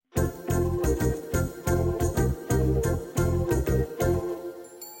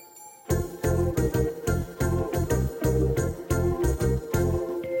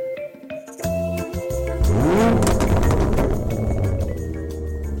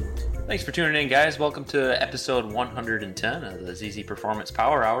Thanks for tuning in, guys. Welcome to episode 110 of the ZZ Performance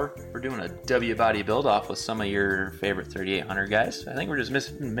Power Hour. We're doing a W body build off with some of your favorite 3800 guys. I think we're just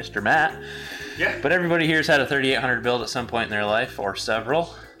missing Mr. Matt. Yeah. But everybody here's had a 3800 build at some point in their life, or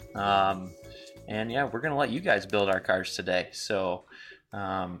several. And yeah, we're going to let you guys build our cars today. So,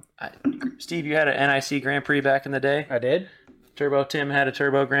 Steve, you had an NIC Grand Prix back in the day. I did. Turbo Tim had a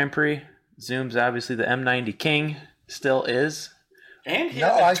Turbo Grand Prix. Zoom's obviously the M90 King, still is. And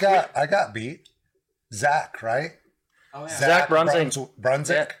I got beat. Zach, right? Oh, yeah. Zach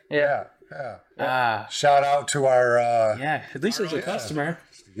Brunzik. Yeah. Shout out to our. Yeah, at least he's a customer.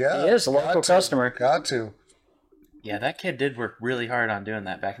 Yeah, He is a local customer. Got to. Yeah, that kid did work really hard on doing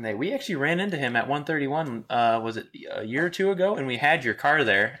that back in the day. We actually ran into him at 131. Was it a year or two ago? And we had your car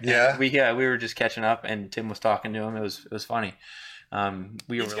there. Yeah. We were just catching up, and Tim was talking to him. It was funny.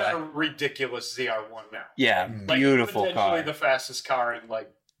 He's got a ridiculous ZR1 now. Yeah, beautiful potentially car. the fastest car in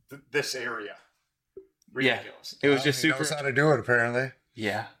like this area. Ridiculous. It was just He super. knows how to do it, apparently.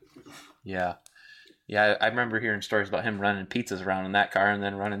 Yeah. I remember hearing stories about him running pizzas around in that car and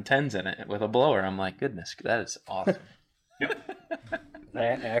then running 10s in it with a blower. I'm like, goodness, that is awesome.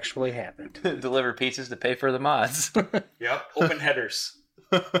 That actually happened. Deliver pizzas to pay for the mods. Yep. Open headers.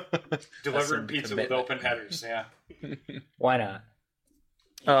 Delivering some pizza with commitment. open headers. Yeah. Why not?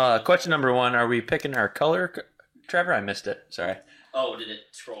 Question number 1: are we picking our color? Trevor, I missed it. Sorry. Oh, did it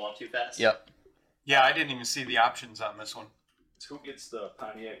scroll up too fast? Yep. Yeah, I didn't even see the options on this one. Who gets the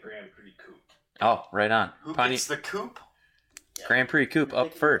Pontiac Grand Prix Coupe? Oh, right on. Who Pontiac gets the coupe? Yeah. Grand Prix Coupe up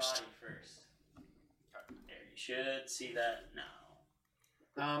Pick the first. body first. There, you should see that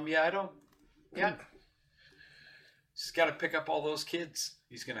now. Yeah, I don't. Yeah. Just got to pick up all those kids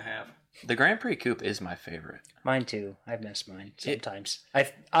he's gonna have. The Grand Prix Coupe is my favorite. Mine too. I miss mine sometimes.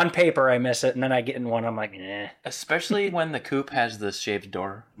 On paper, I miss it, and then I get in one. I'm like, eh. Especially when the coupe has the shaved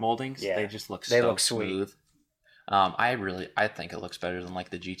door moldings. Yeah. They just look They so look sweet. smooth. I think it looks better than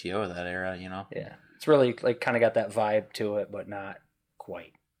like the GTO of that era, you know? Yeah, it's really like kind of got that vibe to it, but not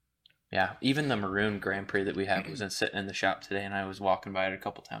quite. Yeah. Even the maroon Grand Prix that we have was sitting in the shop today, and I was walking by it a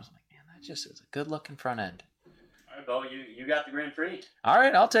couple times. I'm like, man, that just is a good looking front end. All right, Bo, you got the Grand Prix. All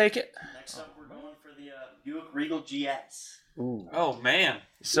right, I'll take it. Next up, we're going for the Buick Regal GS. Ooh. Oh man.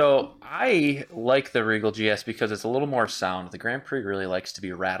 So I like the Regal GS because it's a little more sound. The Grand Prix really likes to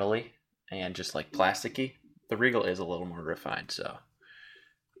be rattly and just like plasticky. The Regal is a little more refined, so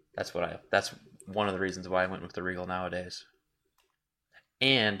that's one of the reasons why I went with the Regal nowadays.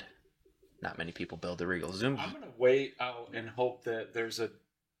 And not many people build the Regal. Zoom. I'm gonna wait out and hope that there's a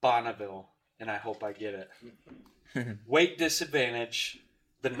Bonneville, and I hope I get it. Weight disadvantage,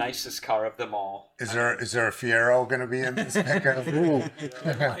 the nicest car of them all. Is there a Fiero going to be in this pickup?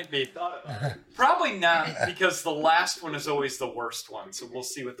 Might be. Probably not, because the last one is always the worst one. So we'll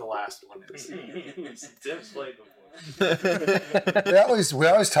see what the last one is. Tim's played before. we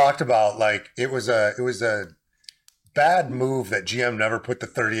always talked about like it was a bad move that GM never put the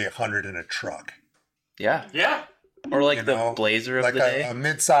 3800 in a truck. Yeah. Yeah. Or like You the know, Blazer of like the day. a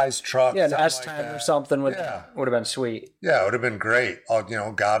mid-sized truck. Yeah, an something S10 like or that. something would Yeah. have been sweet. Yeah, it would have been great. All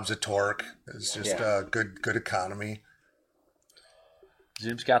gobs of torque. It's just Yeah. good economy.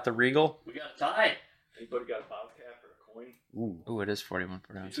 Zoom's got the Regal. We got a tie Anybody got a bottle cap or a coin? Ooh, it is 41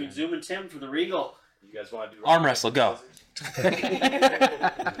 per ounce. between Zoom and Tim for the Regal. You guys want to do Arm wrestle, go.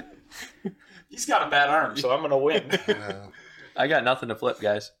 He's got a bad arm, so I'm gonna win. I got nothing to flip,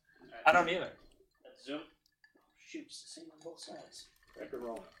 guys. I don't either. That's Zoom. Shoot, it's the same on both sides. Record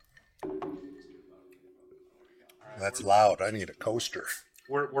rolling. That's loud. I need a coaster.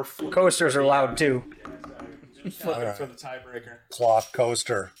 We're flipping Coasters are loud too. for the tiebreaker. Cloth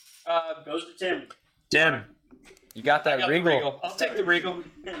coaster. Goes to Tim. Tim, you got that I got the Regal. I'll take the Regal.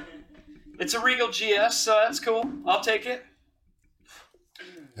 It's a Regal GS, so that's cool. I'll take it.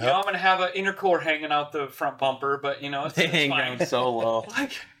 You know, I'm gonna have an intercore hanging out the front bumper, but it's They hang fine. down so low.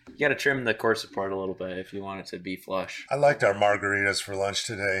 Like, You got to trim the core support a little bit if you want it to be flush. I liked our margaritas for lunch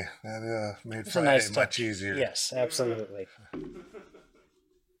today. That made It's a Friday nice much touch. easier. Yes, absolutely.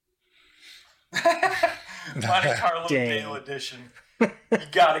 Monte Carlo Dang. Dale edition. You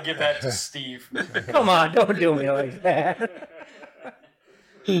gotta give that to Steve. Come on, don't do me like that.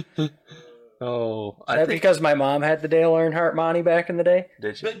 Oh, Is that because my mom had the Dale Earnhardt Monty back in the day?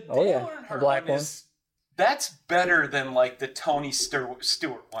 did you? The Oh, yeah. Dale Earnhardt The black one. That's better than like the Tony Stewart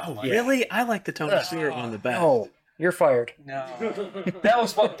one. Oh, Like, really? I like the Tony Stewart one the best. Oh, you're fired. No. That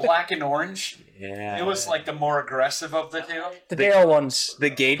was what, black and orange? Yeah. It was like the more aggressive of the two. The Dale one's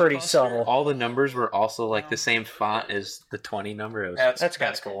the gauge pretty cluster, subtle. all the numbers were also like the same font as the 20 number. It was, That's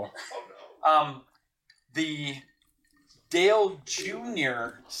kind of cool. The Dale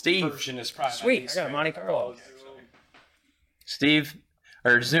Jr. Steve. version is probably my Sweet, least I got a Monte Carlo. Steve,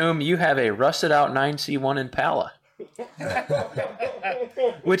 or Zoom, you have a rusted out 9C1 Impala.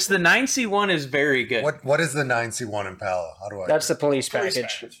 Which the 9C1 is very good. What is the 9C1 Impala? How do I? That's the police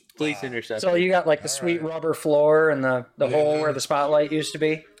package. Police interceptor. So you got like the sweet rubber floor and the hole where the spotlight used to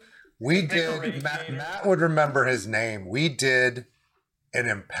be. We did. Matt would remember his name. We did an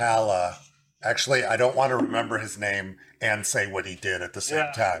Impala. Actually, I don't want to remember his name and say what he did at the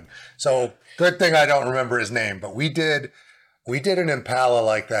same time. So good thing I don't remember his name. But we did an Impala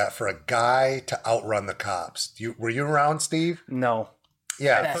like that for a guy to outrun the cops. Were you around, Steve? No.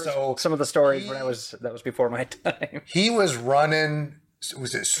 Yeah. So Some of the stories when that was before my time. he was running.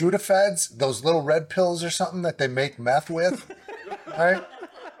 Was it Sudafeds? Those little red pills or something that they make meth with, right?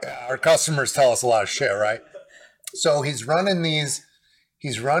 Yeah, our customers tell us a lot of shit, right? So he's running these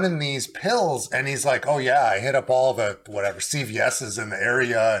pills, and he's like, "Oh yeah, I hit up all the whatever CVS's in the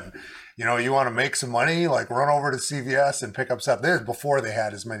area, and you want to make some money, like run over to CVS and pick up stuff." This is before they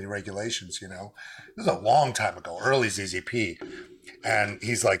had as many regulations, This is a long time ago, early ZZP. And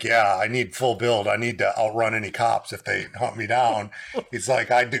he's like, "Yeah, I need full build. I need to outrun any cops if they hunt me down." He's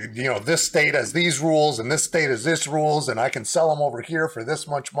like, "I do, this state has these rules and this state has this rules, and I can sell them over here for this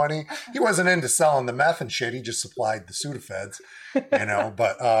much money." He wasn't into selling the meth and shit. He just supplied the Sudafeds,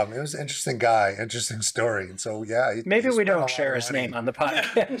 But it was an interesting guy, interesting story. And so, yeah. Maybe we don't share his name on the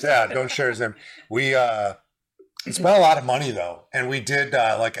podcast. Yeah, don't share his name. He spent a lot of money, though. And we did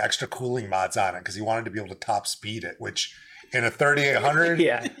like extra cooling mods on it because he wanted to be able to top speed it, which in a 3800,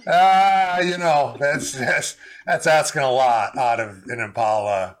 Yeah. That's asking a lot out of an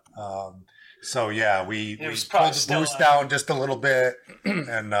Impala. So yeah, we pulled the boost down just a little bit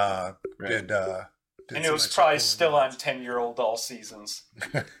and did and it was probably still on 10-year-old all seasons.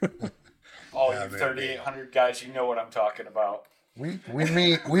 All you 3800 guys, you know what I'm talking about. We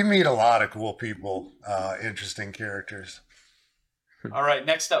meet a lot of cool people, interesting characters. All right,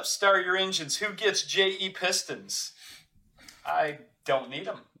 next up, Start Your Engines. Who gets JE pistons? I don't need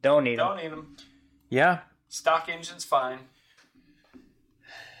them. Don't need Don't them. need them. Yeah. Stock engine's fine.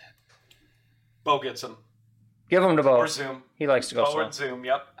 Bo gets them. Give them to Bo. Or Zoom. He likes to go Bo slow. and Zoom.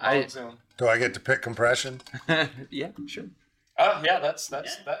 Yep. Bo I- and Zoom. Do I get to pick compression? Yeah, sure. Oh yeah, that'd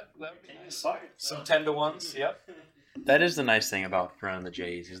be nice. Some 10-to-1s. Yep. That is the nice thing about running the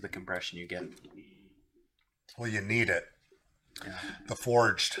J's is the compression you get. Well, you need it. The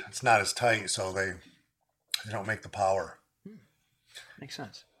forged, it's not as tight, so they don't make the power. Makes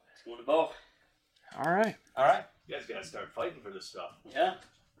sense. One to Bo. All right. All right. You guys gotta start fighting for this stuff. Yeah.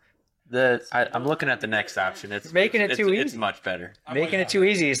 I'm looking at the next option. It's Making it too It's easy. much better. Making it too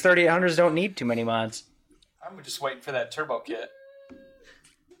easy. His 3800s don't need too many mods. I'm just waiting for that turbo kit.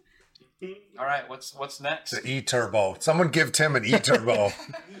 All right. What's next? The E-turbo. Someone give Tim an E-turbo.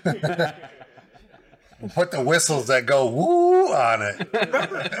 Put the whistles that go woo on it.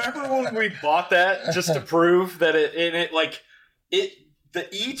 Remember when we bought that just to prove that the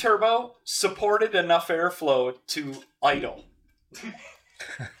E-turbo supported enough airflow to idle.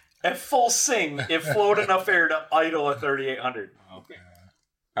 At full sing, it flowed enough air to idle a 3800. Okay.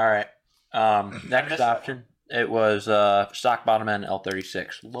 All right. Next option. It was stock bottom end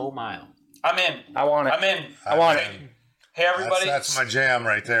L36, low mile. I'm in. I want it. I'm in. I want it. Hey everybody, That's my jam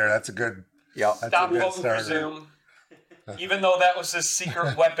right there. That's a good. Yep. That's stop a good voting for starter. Zoom. Even though that was his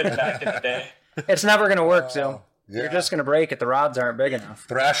secret weapon back in the day. It's never going to work, Zoom. Yeah. You're just going to break it. The rods aren't big enough.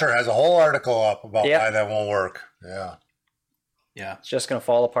 Thrasher has a whole article up about Yep. why that won't work. Yeah. Yeah. It's just going to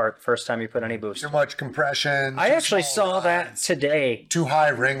fall apart the first time you put any boost. Too much compression. I too actually small saw that rods, today. Too high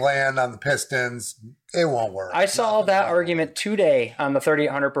ring land on the pistons. It won't work. I saw that argument today on the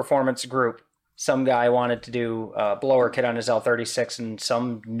 3800 Performance group. Some guy wanted to do a blower kit on his L36, and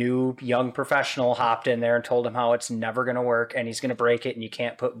some new young professional hopped in there and told him how it's never going to work and he's going to break it, and you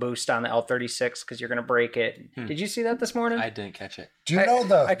can't put boost on the L36 because you're going to break it. Did you see that this morning? I didn't catch it. Do you know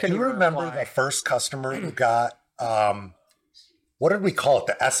I do couldn't you even remember reply. the first customer who got what did we call it?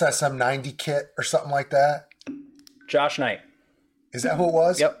 The SSM 90 kit or something like that? Josh Knight. Is that who it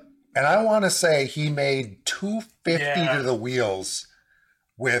was? Yep. And I want to say he made 250 Yeah. to the wheels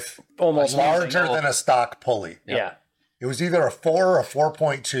with Almost larger than a stock pulley. Yeah. It was either a 4 or a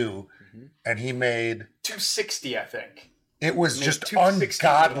 4.2, and he made 260, I think. it was Made just 260.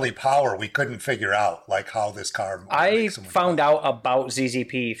 ungodly power. We couldn't figure out like how this car. I makes so much found power. out about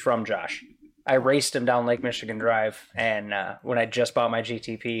ZZP from Josh. I raced him down Lake Michigan Drive, and when I just bought my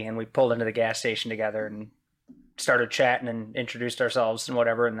GTP, and we pulled into the gas station together and started chatting and introduced ourselves and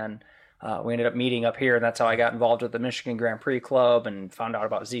whatever, and then we ended up meeting up here, and that's how I got involved with the Michigan Grand Prix Club and found out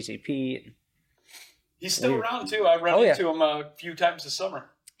about ZZP. He's still Weird. around too. I ran Oh, yeah. into him a few times this summer.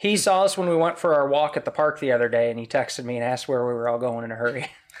 He saw us when we went for our walk at the park the other day, and he texted me and asked where we were all going in a hurry.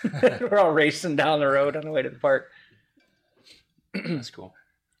 We're all racing down the road on the way to the park. That's cool.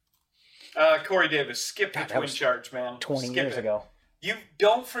 Corey Davis, skip the God, that twin was charge, man. 20 Skip years it. ago. You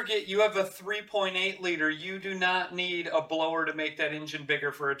don't forget you have a 3.8 liter. You do not need a blower to make that engine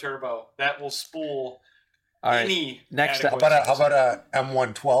bigger for a turbo. That will spool All right. any. Next adequate How about a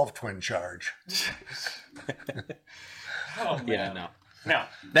M112 twin charge? Oh, man. Yeah, no. No.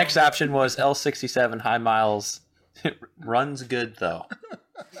 Next option was L67 high miles. Runs good though.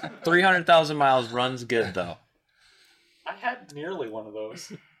 300,000 miles runs good though. I had nearly one of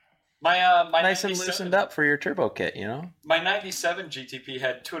those. My Nice and 97 loosened up for your turbo kit, you know? My 97 GTP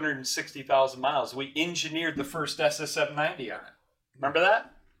had 260,000 miles. We engineered the first SS790 on it. Remember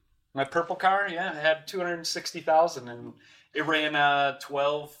that? My purple car, yeah, it had 260,000 and it ran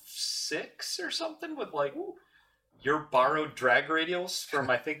 12.6 or something with like your borrowed drag radials from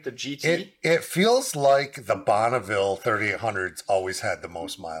I think the GT. It feels like the Bonneville 3800s always had the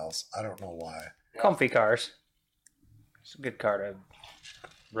most miles. I don't know why. Comfy cars. It's a good car to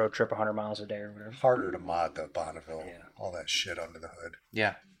road trip 100 miles a day or whatever. Harder to mod the Bonneville. Yeah. All that shit under the hood.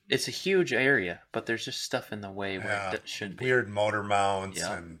 Yeah. It's a huge area, but there's just stuff in the way where Yeah. it shouldn't be. Weird motor mounts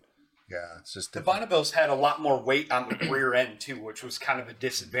Yeah. and yeah, it's just The different. Bonnevilles had a lot more weight on the rear end too, which was kind of a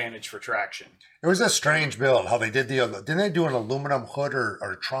disadvantage for traction. It was a strange build how they did didn't they do an aluminum hood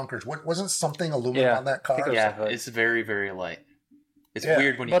or trunk or what wasn't something aluminum Yeah, on that I think car? it was Yeah, hood. it's very, very light. It's Yeah.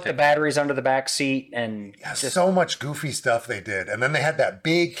 weird when you But the pick batteries under the back seat and Yeah, just so much goofy stuff they did. And then they had that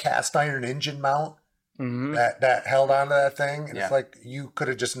big cast iron engine mount Mhm. that held onto that thing. And Yeah. it's like you could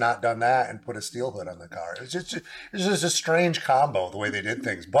have just not done that and put a steel hood on the car. It's just a strange combo the way they did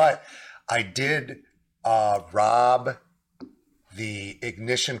things. But I did rob the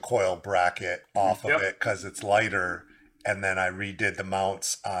ignition coil bracket off of Yep. it because it's lighter. And then I redid the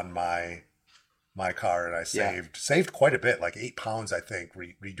mounts on my car and I saved quite a bit, like 8 pounds, I think,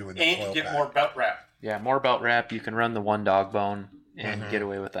 redoing the And coil you get pack. more belt wrap. Yeah, more belt wrap. You can run the one dog bone and get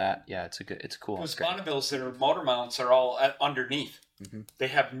away with that. Yeah, it's cool. Those It's great. Bonnevilles that are motor mounts are all underneath. They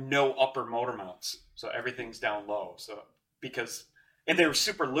have no upper motor mounts, so everything's down low. So and they were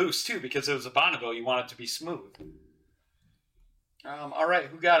super loose too because it was a Bonneville. You want it to be smooth. All right,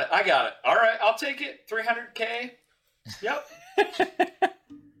 who got it? I got it. All right, I'll take it. 300K. Yep.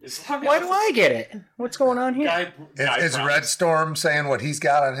 As long Why as do I get it? What's going on here? Guy Is promised. Red Storm saying what he's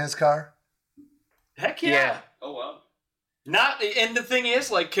got on his car? Heck yeah. Yeah. Oh wow. Not, and the thing is,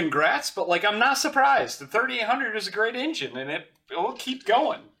 like, congrats, but like, I'm not surprised. The 3800 is a great engine, and it will keep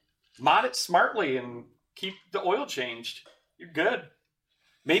going. Mod it smartly and keep the oil changed. You're good.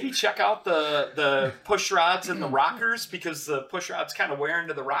 Maybe check out the push rods and the rockers because the push rods kind of wear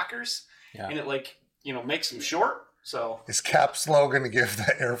into the rockers, Yeah. and it makes them short. So Is Cap Slow going to give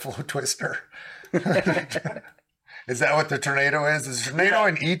the airflow twister? Is that what the Tornado is? Is the Tornado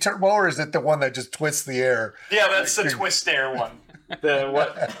an E-turbo or is it the one that just twists the air? yeah, that's the twist air one.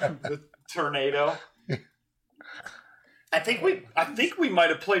 The tornado. I think we might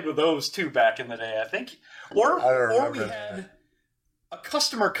have played with those too back in the day. I think, I don't or we remember. had a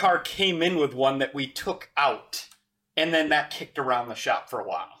customer car came in with one that we took out, and then that kicked around the shop for a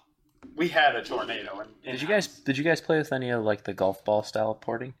while. We had a Tornado. Did you guys play with any of like the golf ball style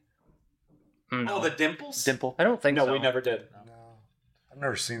porting? Oh, the dimples. Dimple. I don't think No, so. we never did. I've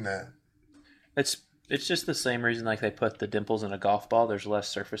never seen that. It's just the same reason like they put the dimples in a golf ball. There's less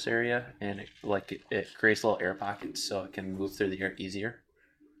surface area and it creates little air pockets so it can move through the air easier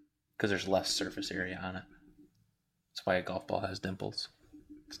because there's less surface area on it. That's why a golf ball has dimples.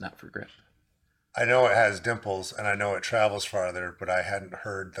 It's not for grip. I know it has dimples and I know it travels farther, but I hadn't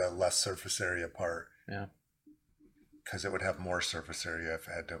heard the less surface area part Yeah. because it would have more surface area if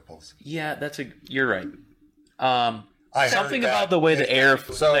it had dimples. Yeah, you're right. I Something heard that about the way the air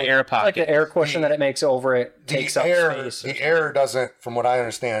Like pocket. the air cushion that it makes over it takes up space. The air doesn't, from what I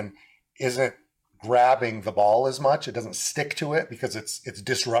understand, isn't grabbing the ball as much. It doesn't stick to it because it's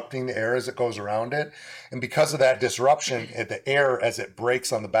disrupting the air as it goes around it. And because of that disruption, the air as it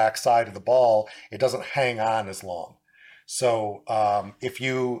breaks on the back side of the ball, it doesn't hang on as long. So if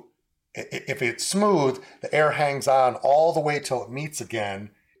it's smooth, the air hangs on all the way till it meets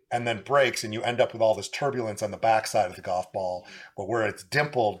again and then breaks, and you end up with all this turbulence on the backside of the golf ball. But where it's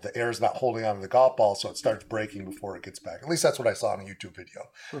dimpled, the air's not holding onto the golf ball, so it starts breaking before it gets back. At least that's what I saw in a YouTube video,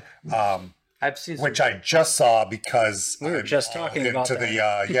 I've seen some, which I just saw because We were just talking about into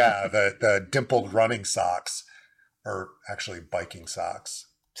the dimpled running socks, or actually biking socks.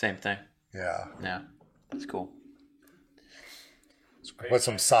 same thing. Yeah, Yeah, that's cool. put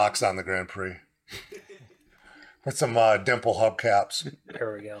some socks on the Grand Prix. with some dimple hubcaps.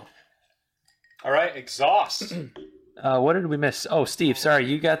 There we go. All right, exhaust. What did we miss? Oh, Steve. Sorry,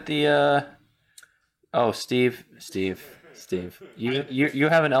 you got the. Oh, Steve. You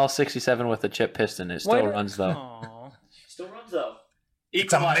have an L67 with a chip piston. It still runs though. Aw. Still runs though.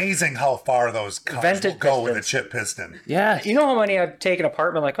 It's amazing how far those cars Vented will go with a pistons. chip piston. Yeah. You know how many I've taken apart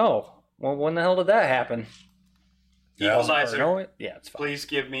and been like, oh, well, when the hell did that happen? Yeah. Equalizer. No, yeah, it's fine. Please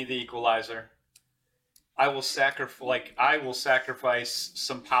give me the equalizer. I will sacrifice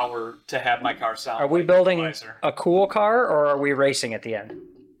some power to have my car sound. Are we like building equalizer. a cool car or are we racing at the end?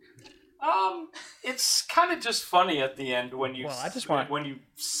 It's kind of just funny at the end when you Well, I just want- when you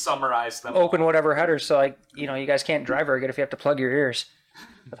summarize them. Open whatever headers so you guys can't drive very good if you have to plug your ears.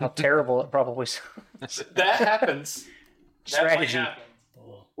 That's how terrible it probably sounds. That happens. That might Strategy. happen.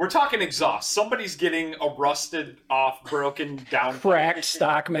 We're talking exhaust. Somebody's getting a rusted off, broken down, Cracked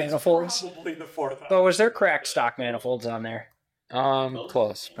stock manifolds. Probably the fourth. Oh, is there cracked stock manifolds on there?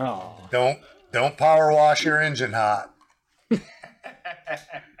 Close. Oh. Don't power wash your engine hot. That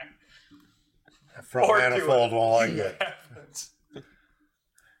front Or do manifold it. won't like it.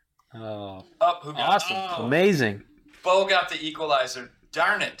 Oh, Up, who got awesome! Oh, Amazing. Bo got the equalizer.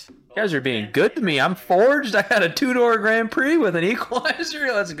 Darn it. You guys are being good to me. I'm forged. I got a 2-door Grand Prix with an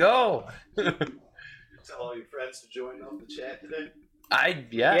equalizer. Let's go. Tell all your friends to join up the chat today.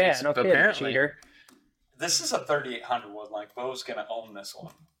 Yeah, It's no kidding, apparently. cheater. This is a 3800 one. Like Bo's gonna own this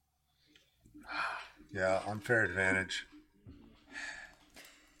one. Yeah, unfair advantage.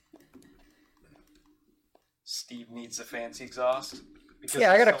 Steve needs a fancy exhaust. Because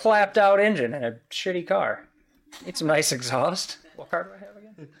Yeah, I got a it's so- clapped out engine and a shitty car. Need some nice exhaust. What car do I have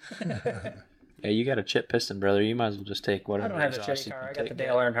again? Yeah, you got a chip piston, brother. You might as well just take I whatever. don't have the exhaust shitty you car. can I got the take.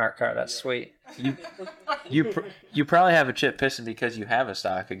 Dale Earnhardt car. That's sweet. You probably have a chip piston because you have a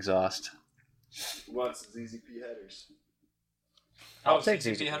stock exhaust. Who wants the ZZP headers? Oh, I'll take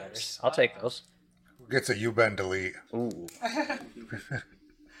ZZP ZZP headers. headers. I'll take those. Who gets a U-bend delete? Ooh.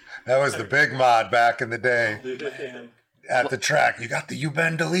 That was the big mod back in the day. Man. At the track, you got the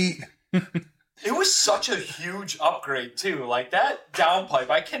U-bend delete? It was such a huge upgrade too. Like that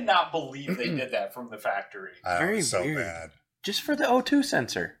downpipe, I cannot believe they did that from the factory. I know, Very it was so weird. bad. Just for the O2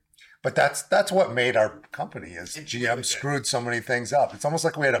 sensor. But that's what made our company is GM screwed so many things up. It's almost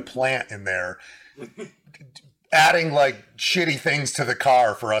like we had a plant in there adding like shitty things to the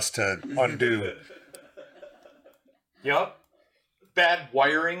car for us to undo. Yup. Bad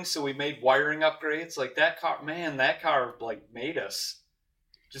wiring, so we made wiring upgrades. Like that car, man, that car like made us.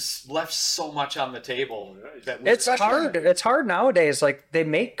 Just left so much on the table. That It's hard. It's hard nowadays. Like they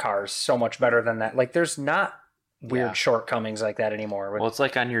make cars so much better than that. Like there's not weird Yeah. shortcomings like that anymore. Well, it's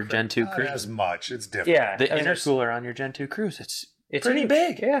like on your Gen 2 Not Cruise. as much. It's different. yeah, The I mean, there's- intercooler on your Gen 2 Cruise. It's pretty huge.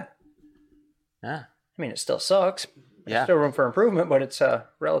 big. Yeah, Yeah. I mean it still sucks. There's Yeah. still room for improvement, but it's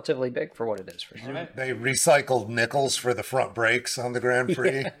relatively big for what it is for sure. Right. They recycled nickels for the front brakes on the Grand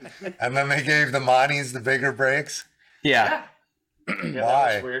Prix, and then they gave the Monties the bigger brakes. Yeah. Yeah, that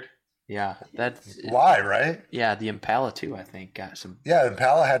Why? was weird. Yeah. That's Why, right? yeah, the Impala too, I think, got some. Yeah,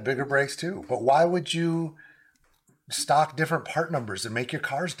 Impala had bigger brakes too. But why would you stock different part numbers and make your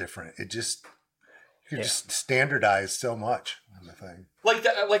cars different? It just you could just standardize so much on the thing. Like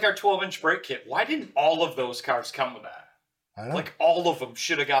that, like our 12-inch brake kit. Why didn't all of those cars come with that? I know. Like all of them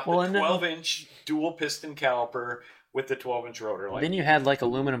should have got Well, the and then- 12-inch dual piston caliper with the 12-inch rotor. Like, Then you had like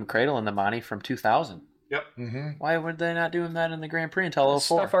aluminum cradle in the Monty from 2000. yep. Why were they not doing that in the Grand Prix until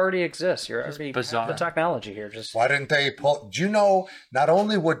Stuff 04? already exists. You're already bizarre. the technology here. Just Why didn't they pull? Do you know? Not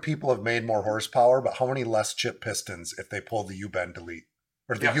only would people have made more horsepower, but how many less chip pistons if they pulled the U-bend delete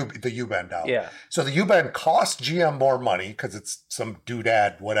or the Yeah. the U-bend out? yeah. So the U-bend cost GM more money because it's some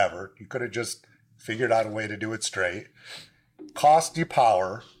doodad whatever. You could have just figured out a way to do it straight. Cost you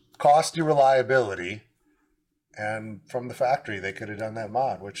power, cost you reliability, and from the factory they could have done that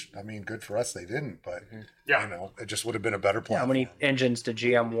mod. Which I mean, good for us they didn't, but Yeah. you know, it just would have been a better How plan. many engines did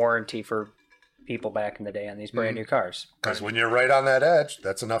GM warranty for people back in the day on these brand new cars? Because when you're right on that edge,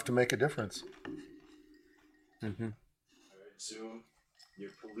 that's enough to make a difference. Soon,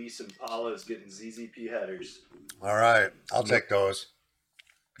 your police Impala is getting ZZP headers. All right, I'll take those.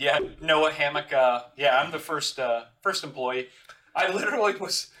 Yeah, Noah Hammock. Yeah, I'm the first employee. I literally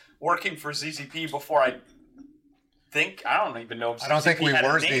was working for ZZP before I don't even know if I don't think ZZP we had a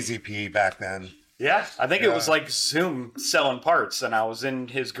were name. ZZP back then. Yeah, I think it Yeah. was like Zoom selling parts, and I was in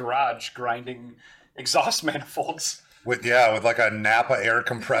his garage grinding exhaust manifolds. With like a Napa air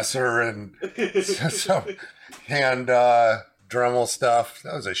compressor and some hand Dremel stuff.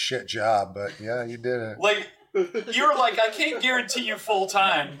 That was a shit job, but yeah, you did it. Like, you were like, I can't guarantee you full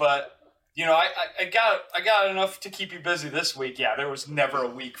time, but, You know, I got enough to keep you busy this week. Yeah, there was never a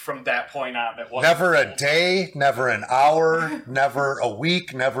week from that point on that wasn't Never a day, never an hour, never a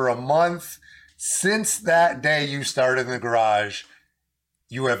week, never a month. Since that day you started in the garage,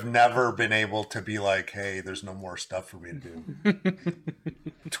 you have never been able to be like, hey, there's no more stuff for me to do.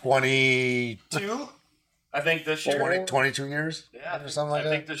 22? I think this year. 22 years? Yeah, or something like I that?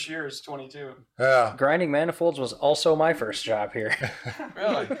 think this year is 22. Yeah. Grinding manifolds was also my first job here.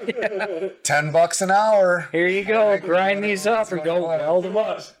 Really? $10 an hour. Here you go. Grind these up and go weld them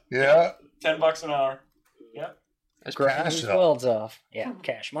up. Yeah. $10 an hour. Yep. That's Grind Cash these it up. welds off. Yeah,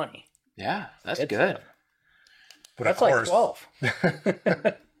 cash money. Yeah, that's It's- good. But That's of like course, 12.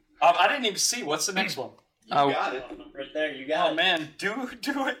 I didn't even see. What's the next one? You Oh. got it. Right there, you got Oh it. man, do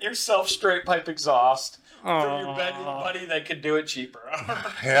it yourself straight pipe exhaust for your bedroom buddy that could do it cheaper.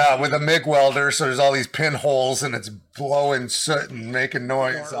 yeah, with a MIG welder, so there's all these pinholes and it's blowing soot and making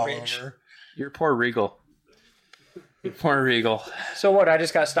noise all Garbage. over. Your poor Regal. Your poor Regal. So what? I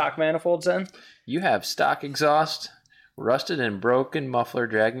just got stock manifolds then? You have stock exhaust, rusted and broken muffler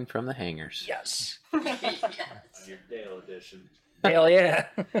dragging from the hangers. Yes. Your Dale edition. Hell yeah.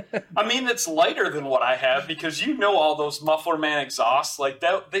 I mean, it's lighter than what I have because you know all those muffler man exhausts, like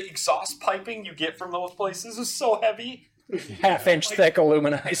that. The exhaust piping you get from those places is so heavy. Half-inch thick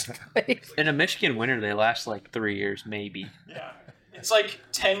aluminized pipe. In a Michigan winter, they last like 3 years, maybe. Yeah, it's like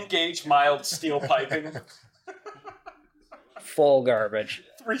 10 gauge mild steel piping, Full garbage.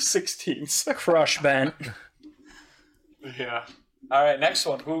 3/16. Crush bent. Yeah. All right, next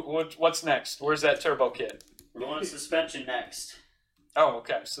one. What's next? Where's that turbo kit? We're going to suspension next. Oh,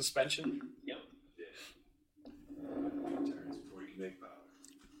 okay. Suspension. Yep. Turns before you can make power.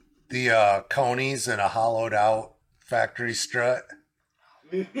 The conies and a hollowed out factory strut.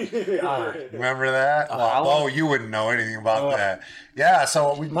 Remember that? hollow- Oh, you wouldn't know anything about that. Yeah,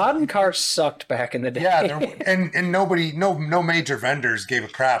 so we Modern cars sucked back in the day. yeah, and nobody, no major vendors gave a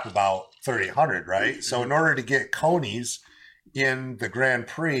crap about 3800, right? So in order to get conies in the Grand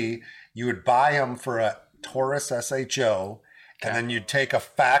Prix, you would buy them for a Taurus SHO, and then you'd take a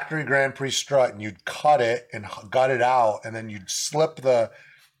factory Grand Prix strut and you'd cut it and gut it out, and then you'd slip the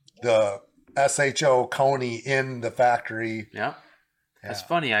SHO coney in the factory. Yeah. That's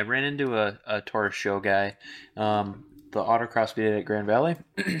funny. I ran into a Taurus show guy, the autocross we did at Grand Valley.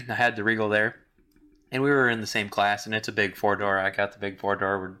 I had the Regal there, and we were in the same class, and it's a big 4-door. I got the big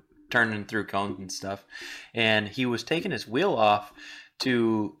 4-door. We're turning through cones and stuff. And he was taking his wheel off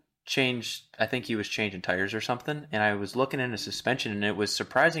to change, I think he was changing tires or something, and I was looking in his suspension, and it was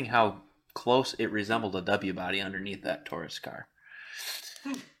surprising how close it resembled a W body underneath that Taurus car.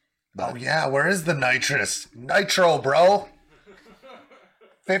 Oh yeah, where is the nitrous? Nitro, bro.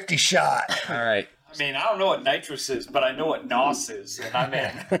 50 shot. All right. I mean, I don't know what nitrous is, but I know what NOS is, and I'm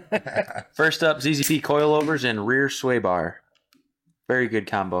in. First up, ZZP coilovers and rear sway bar. Very good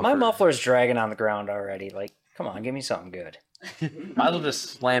combo. My for- muffler's dragging on the ground already. Like, come on, give me something good. Might as well just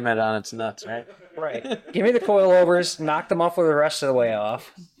slam it on its nuts, right? Right. Give me the coilovers, knock the muffler the rest of the way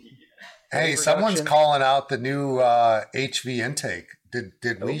off. Hey, Reduction. someone's calling out the new HV intake.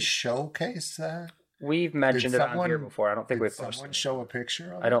 Did we showcase that? We've mentioned it on someone- here before. I don't think Did we've someone posted. show a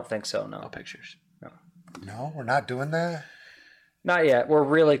picture of I it? don't think so, No no. pictures. No, we're not doing that. Not yet. We're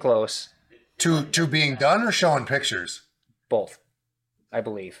really close. To being done or showing pictures? Both, I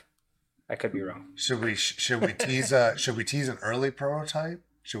believe. I could be wrong. Should we tease an early prototype?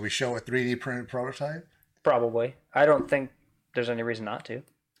 Should we show a 3D printed prototype? Probably. I don't think there's any reason not to.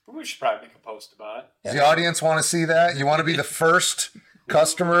 We should probably make a post about it. Does the audience want to see that? You want to be the first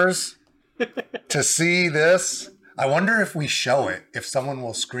customers to see this? I wonder if we show it, if someone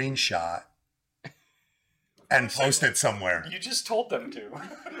will screenshot and post it somewhere. You just told them to.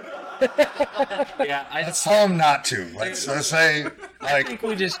 Yeah, I Let's tell them not to. Let's say, like, think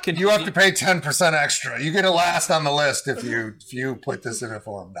we just can. you have to pay 10% extra. You get a last on the list if you put this in a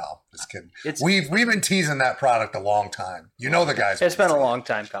form. No, just kidding. It's- We've been teasing that product a long time. You know the guys. It's been a long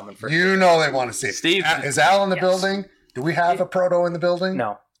time coming for You know they want to see it. Steve- Is Al in the Yes. building? Do we have a proto in the building?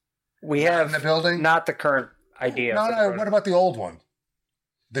 No. We Not have in the building? not the current idea. No, for the no. prototype. What about the old one?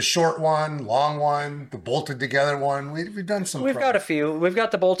 The short one, long one, the bolted together one. We've done some. We've got a few. We've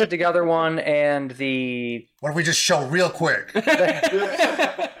got the bolted together one and the. What if we just show real quick?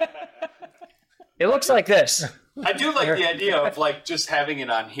 It looks like this. I do like the idea of like just having it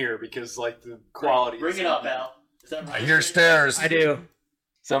on here because like the quality. Bring is it up, Al. Is that I right? hear stairs. I do.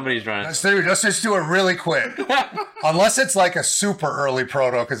 Somebody's running. Let's just do it really quick. Unless it's like a super early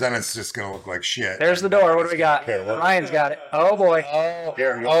proto, because then it's just gonna look like shit. There's the door. What do we got? Here, what- Ryan's got it. Oh boy.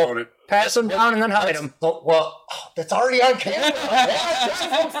 Here, you hold it. Pass them down and then hide them. Well, that's already on camera.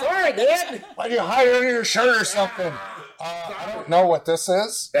 I'm sorry, man. Why do you hide it under your shirt or something? I don't know what this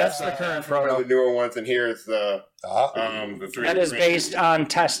is. That's the current One of photo. the newer ones, and here is the Uh, the 3D That is printing. based on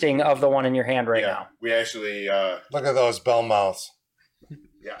testing of the one in your hand right Yeah, now. we actually Look at those bell mouths.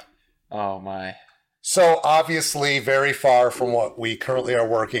 yeah. Oh my. So obviously very far from what we currently are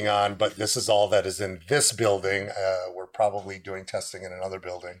working on, but this is all that is in this building. We're probably doing testing in another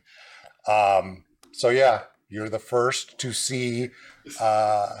building. So yeah, you're the first to see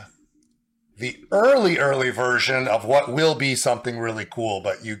the early version of what will be something really cool,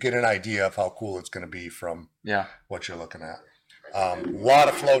 but you get an idea of how cool it's going to be from Yeah. what you're looking at. A lot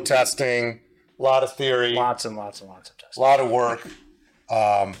of flow testing, a lot of theory, Lots and lots and lots of a testing. lot of work.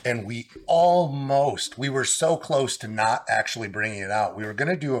 And we were so close to not actually bringing it out. We were going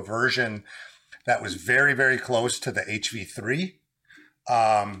to do a version that was very, very close to the HV3.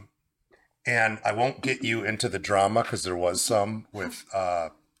 And I won't get you into the drama because there was some with,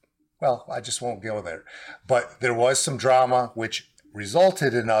 well, I just won't go there. But there was some drama which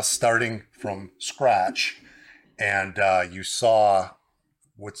resulted in us starting from scratch. And you saw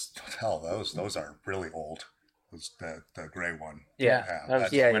what's hell, those are really old. It's the gray one. Yeah. That was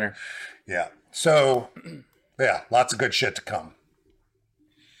that's- Yeah, winter. yeah. So, yeah, lots of good shit to come.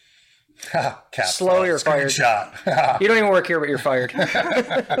 Cat Slow, you're fired. screenshot. You don't even work here, but you're fired.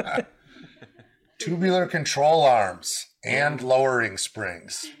 Tubular control arms and lowering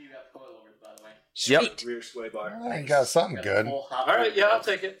springs. See if you got coilovers, by the way. Yep. Rear sway bar. I got something Got a good. full Hot All right, Wheels yeah, I'll belt.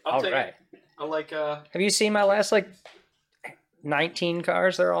 take it. I'll All take right. it. I like Have you seen my last 19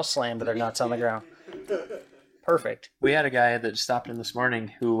 cars? They're all slammed to their nuts on the ground. Perfect. We had a guy that stopped in this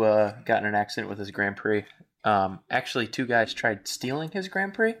morning who got in an accident with his Grand Prix. Actually, two guys tried stealing his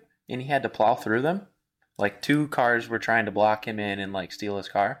Grand Prix, and he had to plow through them. Like, two cars were trying to block him in and steal his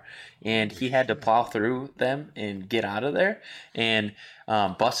car, and he had to plow through them and get out of there, and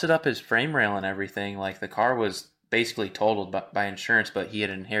busted up his frame rail and everything. Like, the car was basically totaled by insurance, but he had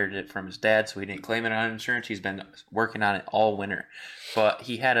inherited it from his dad, so he didn't claim it on insurance. He's been working on it all winter, but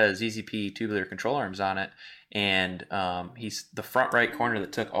he had a ZZP tubular control arms on it, and he's the front right corner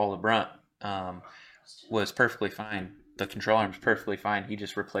that took all the brunt was perfectly fine. The control arm was perfectly fine. He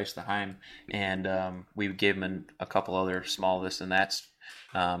just replaced the Heim, and we gave him a couple other small this and that's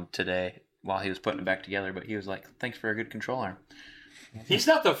today while he was putting it back together. But he was like, "Thanks for a good control arm." He's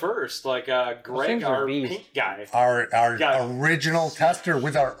not the first. Like Greg, things are our bees. pink guy. Our Yeah. original tester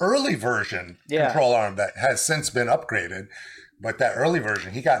with our early version Yeah. control arm that has since been upgraded, but that early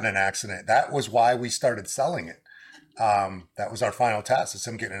version, he got in an accident. That was why we started selling it. That was our final test, is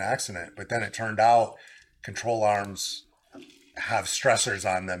him getting in an accident. But then it turned out control arms have stressors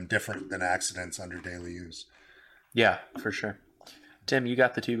on them different than accidents under daily use. Yeah, for sure. Tim, you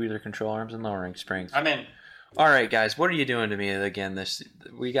got the tubular control arms and lowering springs. I'm in. All right, guys, what are you doing to me again?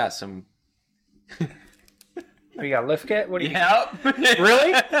 We got some. Oh, you got a lift kit? What do you? Yep.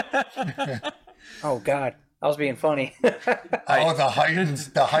 Really? Oh God, I was being funny. Oh,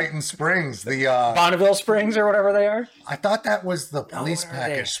 the heightened springs. The Bonneville Springs or whatever they are. I thought that was the police what are they?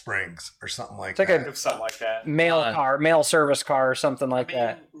 package springs or something like It's like that. a Something like that. mail service car or something like I mean,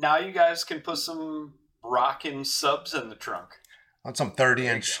 that. now you guys can put some rockin' subs in the trunk. On some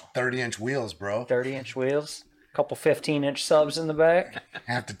 30-inch wheels, bro. 30-inch wheels, a couple 15-inch subs in the back.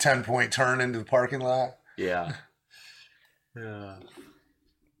 Have to 10-point turn into the parking lot. Yeah. Yeah.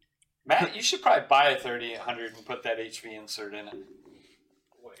 Matt, you should probably buy a 3800 and put that HV insert in it.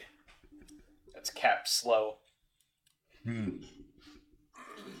 Boy, that's cap slow. All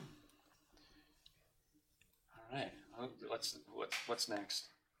right, what's next?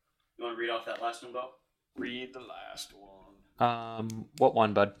 You want to read off that last one, Bo? Read the last one. What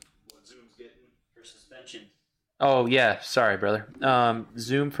one, bud? What Zoom's getting. For suspension. Oh yeah, sorry, brother.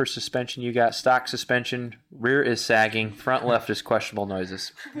 Zoom for suspension. You got stock suspension. Rear is sagging. Front left is questionable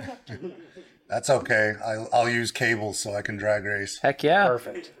noises. That's okay. I'll use cables so I can drag race. Heck yeah.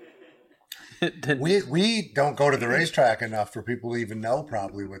 Perfect. We don't go to the racetrack enough for people to even know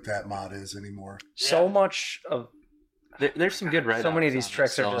probably what that mod is anymore. So much of There's some good write-ups. so many of these on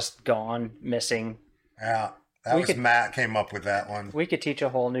tricks it, are so- just gone, missing. Yeah, that We was could- Matt came up with that one. We could teach a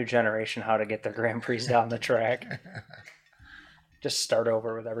whole new generation how to get their Grand Prix down the track. Just start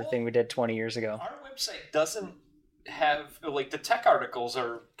over with everything we did 20 years ago. Our website doesn't have the tech articles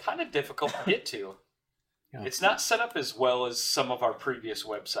are kind of difficult to get to. Yeah. It's not set up as well as some of our previous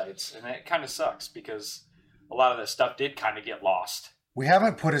websites, and it kind of sucks because a lot of this stuff did kind of get lost. We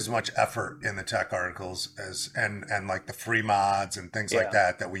haven't put as much effort in the tech articles as and like the free mods and things like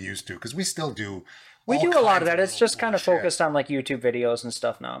that we used to, because we still do We all do a lot kinds of that. It's little just kind of cool shit. focused on like YouTube videos and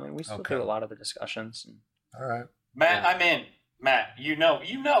stuff now. I mean, we still Okay. do a lot of the discussions. All right. Matt, I'm in. Matt, you know.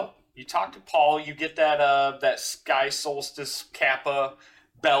 You talk to Paul, you get that Sky Solstice Kappa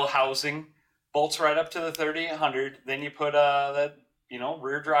bell housing, bolts right up to the 3800. Then you put that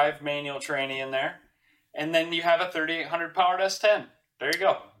rear drive manual tranny in there, and then you have a 3800 powered S10. There you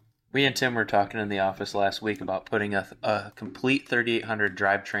go. We and Tim were talking in the office last week about putting a complete 3800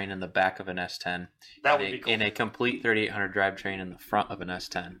 drivetrain in the back of an S10. That would be cool. And a complete 3800 drivetrain in the front of an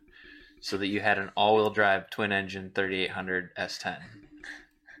S10. So that you had an all-wheel drive twin-engine 3800 S10.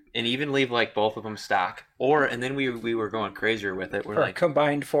 And even leave like both of them stock. And then we were going crazier with it. We're For a like,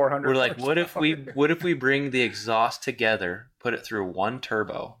 combined 400. We're like, what if we bring the exhaust together, put it through one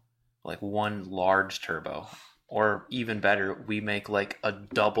turbo, like one large turbo, or even better, we make like a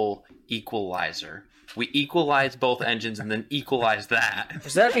double equalizer. We equalize both engines and then equalize that.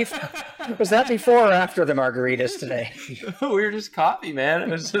 Was that before or after the margaritas today? We were just coffee, man. It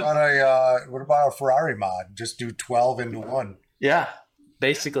was just, What about a Ferrari mod? Just do 12 into one. yeah,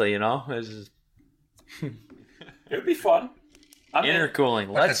 basically, it was just It would be fun. I'm in. intercooling.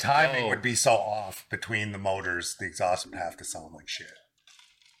 But Let's the timing go. would be so off between the motors, the exhaust would have to sound like shit.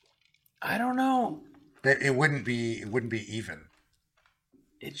 I don't know. It wouldn't be even.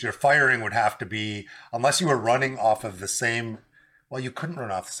 Your firing would have to be, unless you were running off of the same. Well, you couldn't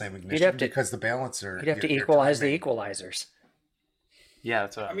run off the same ignition have to- because the balancer. You'd have to your equalize the timing- equalizers. Yeah,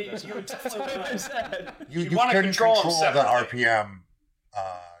 that's what I mean, you would definitely want You You'd wanna couldn't control them the separately. RPM.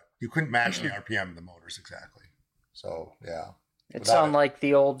 You couldn't match the RPM of the motors exactly. So yeah. It Without sound it. like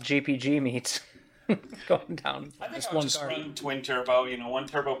the old GPG meets going down I think just I would one just car. run twin turbo, one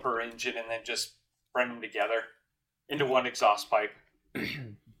turbo per engine, and then just bring them together into one exhaust pipe.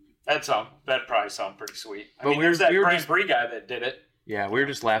 That'd probably sound pretty sweet. I But mean, we were- there's that we were Grand just- Prix guy that did it. Yeah, we were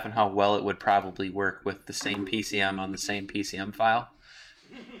just laughing how well it would probably work with the same PCM on the same PCM file.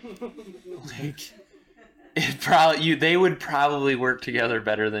 Like, they would probably work together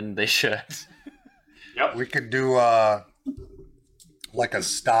better than they should. Yep. We could do like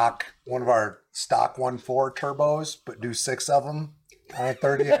one of our stock 1.4 turbos, but do 6 of them on a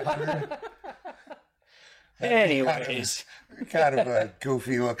 3800. Anyways, Kind of a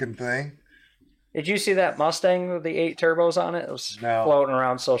goofy looking thing. did you see that Mustang with the 8 turbos on it? It was No. floating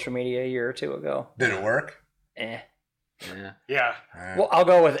around social media a year or two ago. Did it work? Eh. Yeah. Yeah. Well, I'll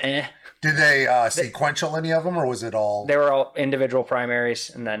go with eh. Did they sequential any of them, or was it all? They were all individual primaries,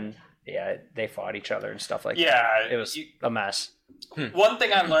 and then they fought each other and stuff like Yeah. that. It was a mess. One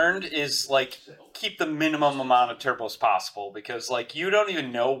thing I learned is keep the minimum amount of turbos possible, because you don't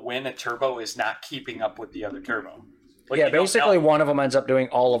even know when a turbo is not keeping up with the other turbo. Yeah, you don't basically know. one of them ends up doing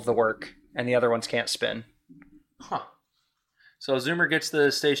all of the work, and the other ones can't spin. Huh. So Zoomer gets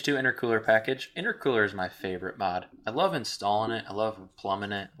the Stage 2 intercooler package. Intercooler is my favorite mod. I love installing it. I love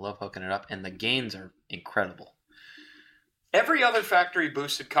plumbing it. I love hooking it up. And the gains are incredible. Every other factory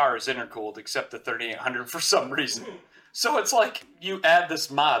boosted car is intercooled except the 3800 for some reason. So it's like you add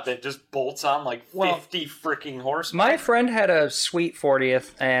this mod that just bolts on 50 freaking horsepower. My friend had a sweet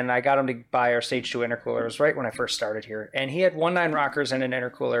 40th, and I got him to buy our Stage 2 intercooler. It was right when I first started here. And he had 1.9 rockers and an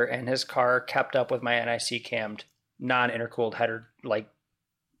intercooler, and his car kept up with my NIC cammed, non-intercooled header,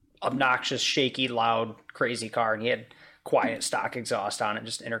 obnoxious, shaky, loud, crazy car. And he had quiet stock exhaust on it,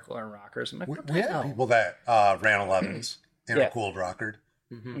 just intercooler and rockers. I'm like, what the We had hell? people that ran 11s, intercooled rockered.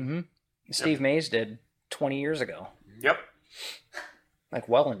 Steve Mays did 20 years ago, Yep.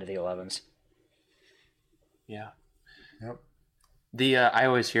 well into the 11s. Yeah. Yep. I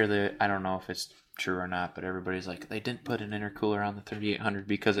always hear I don't know if it's true or not, but everybody's like, they didn't put an intercooler on the 3800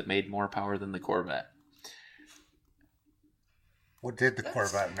 because it made more power than the Corvette. What did the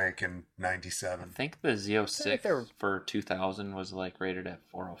Corvette make in I '97? think the Z06 they were- for 2000 was rated at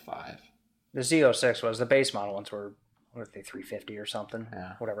 405. The Z06 was, the base model ones were, what are they, 350 or something?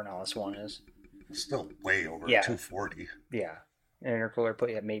 Yeah. Whatever an LS1 is. Still way over Yeah. 240. Yeah. An intercooler put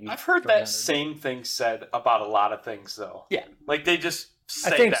maybe. I've heard 300. that same thing said about a lot of things, though. Yeah. They just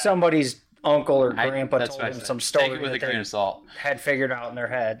say I think that. somebody's uncle or grandpa That's told what I them said. some Take story it with a that grain they of salt. had figured out in their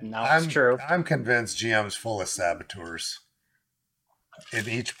head, and now it's true. I'm convinced GM's full of saboteurs in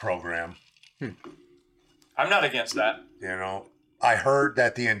each program. I'm not against that. I heard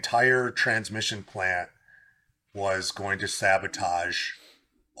that the entire transmission plant was going to sabotage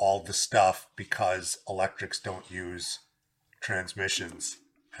all the stuff because electrics don't use transmissions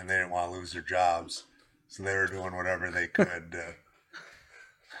and they didn't want to lose their jobs. So they were doing whatever they could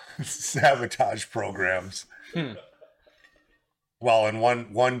to sabotage programs. Well, in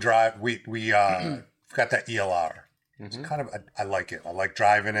one drive, we got that ELR. It's kind of, I like it. I like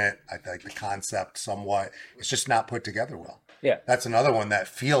driving it. I like the concept somewhat. It's just not put together well. Yeah. That's another one that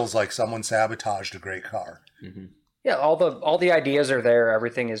feels like someone sabotaged a great car. Yeah, all the ideas are there.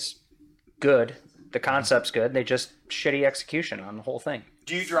 Everything is good. The concept's good. They just shitty execution on the whole thing.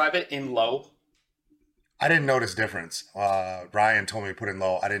 Do you drive it in low? I didn't notice difference. Ryan told me to put in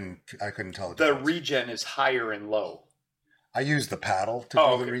low. I couldn't tell the The difference. regen is higher in low. I used the paddle to Oh,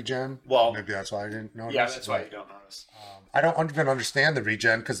 do okay. the regen. Well- maybe that's why I didn't notice. Yeah, that's why you don't notice. I don't even understand the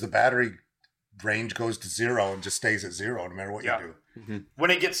regen because the battery range goes to 0 and just stays at 0 no matter what Yeah. you do.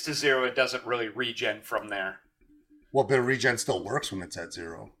 When it gets to 0, it doesn't really regen from there. Well, the regen still works when it's at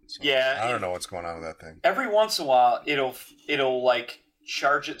 0. So Yeah, I don't know what's going on with that thing. Every once in a while, it'll like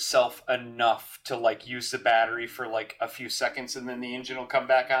charge itself enough to like use the battery for like a few seconds, and then the engine will come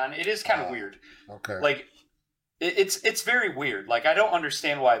back on. It is kind of weird. Okay. Like it's very weird. Like I don't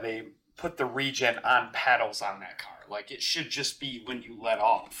understand why they put the regen on paddles on that car. Like it should just be when you let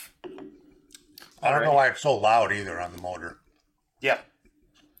off. I don't know why it's so loud either on the motor. Yeah,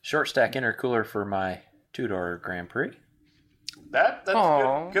 Short stack intercooler for my 2-door Grand Prix. that's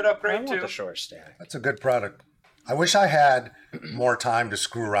Aw, good I upgrade want too. the short stack. That's a good product. I wish I had more time to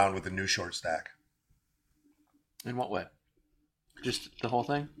screw around with the new short stack. In what way? Just the whole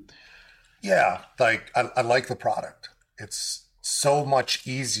thing? Yeah, like I like the product. It's so much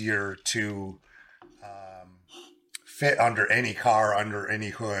easier to fit under any car, under any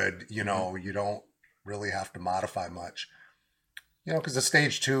hood. You know, you don't really have to modify much. You know, because the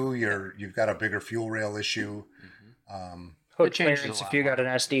stage 2, you've got a bigger fuel rail issue. Hood It changes clearance, a if lot you got an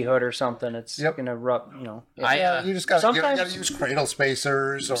SD hood or something, it's Yep. gonna rub. You know, You just got sometimes- to use cradle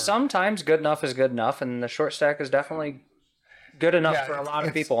spacers. Or sometimes good enough is good enough, and the short stack is definitely good enough Yeah, for a lot of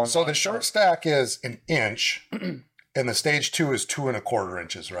it's- people. So the short stack is an inch, and the stage 2 is 2¼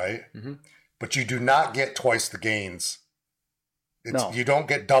 inches, right? Mm-hmm. But you do not get twice the gains. No. You don't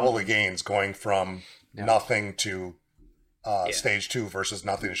get double the gains going from nothing to stage 2 versus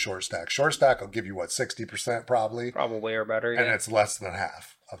nothing to short stack. Short stack will give you 60% probably, probably are better. and Yeah. it's less than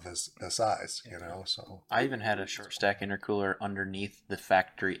half of the size. You know, so I even had a short stack intercooler underneath the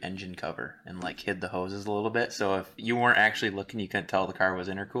factory engine cover and like hid the hoses a little bit. So if you weren't actually looking, you couldn't tell the car was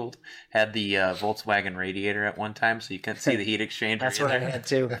intercooled. Had the Volkswagen radiator at one time, so you couldn't see the heat exchanger. That's what I had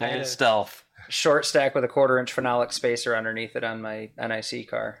too. I had Full a stealth. short stack with a 1/4-inch phenolic spacer underneath it on my NIC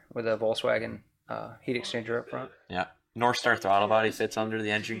car with a Volkswagen heat exchanger up front. Yeah. North Star throttle body fits under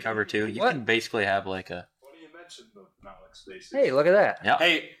the engine cover too. You What? can basically have like a Funny you mentioned the phenolic spaces. Hey, look at that. yeah.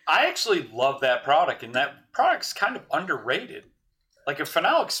 Hey, I actually love that product, and that product's kind of underrated. Like a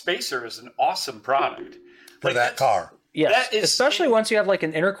phenolic spacer is an awesome product. for Like, that that's- car, Yes, That is- especially once you have like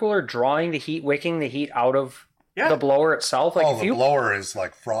an intercooler drawing the heat, wicking the heat out of Yeah. the blower itself. Like if the you, blower is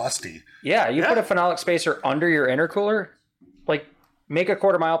like frosty. yeah, you put Yeah. a phenolic spacer under your intercooler, like make a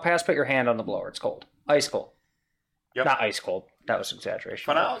 1/4 mile pass, put your hand on the blower. It's cold, ice cold. Yep. Not ice cold. That was exaggeration.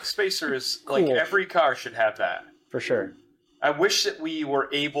 Phenolic spacer is like Cool. every car should have that. for sure. I wish that we were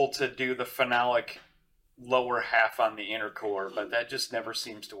able to do the phenolic lower half on the intercooler, but that just never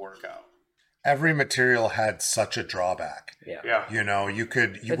seems to work out. Every material had such a drawback. Yeah. Yeah. You know,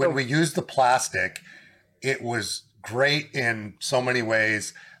 But when the- we used the plastic, it was great in so many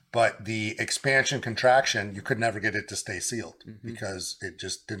ways, but the expansion contraction, you could never get it to stay sealed because it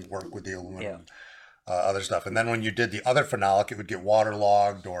just didn't work with the aluminum, other stuff. And then when you did the other phenolic, it would get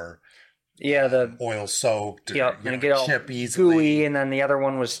waterlogged or Yeah, the oil soaked, or, Yep, you and know, get all chip easily. gooey, and then the other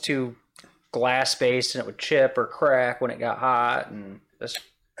one was too glass based, and it would chip or crack when it got hot, and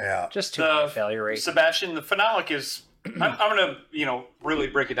Yeah. just too high failure rate. Sebastian, the phenolic is. I'm going to, really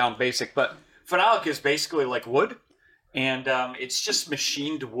break it down basic, but phenolic is basically like wood, and it's just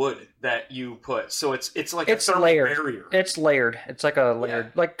machined wood that you put. So it's like It's a thermal layered. barrier. It's layered. It's like a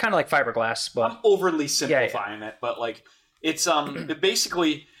layered, like kind of like fiberglass, but I'm overly simplifying it, but like it's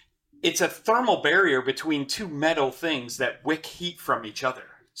basically it's a thermal barrier between two metal things that wick heat from each other.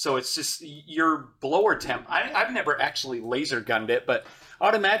 So it's just your blower temp. I've never actually laser gunned it, but I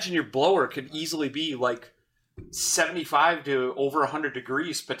would imagine your blower could easily be like 75 to over 100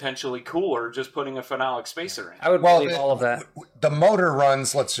 degrees potentially cooler just putting a phenolic spacer in. I would believe all of that. The motor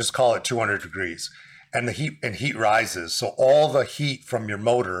runs, let's just call it 200 degrees, and the heat rises. So all the heat from your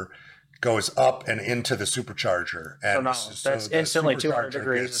motor goes up and into the supercharger, and no, that's instantly 200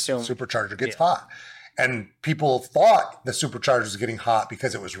 degrees, assume. Supercharger gets hot, and people thought the supercharger was getting hot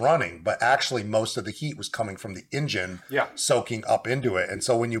because it was running, but actually most of the heat was coming from the engine, soaking up into it. And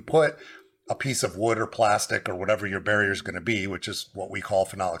so when you put a piece of wood or plastic or whatever your barrier is going to be, which is what we call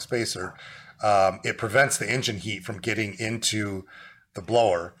phenolic spacer, it prevents the engine heat from getting into the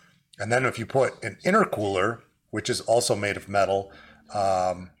blower. And then if you put an intercooler which is also made of metal,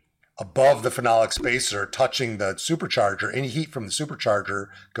 above the phenolic spacer, touching the supercharger. Any heat from the supercharger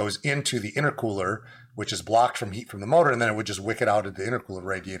goes into the intercooler, which is blocked from heat from the motor, and then it would just wick it out of the intercooler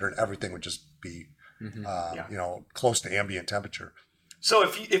radiator, and everything would just be, close to ambient temperature. So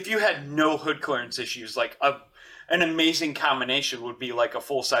if you had no hood clearance issues, like an amazing combination would be like a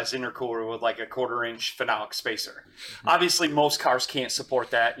full-size intercooler with like a 1/4-inch phenolic spacer. Obviously, most cars can't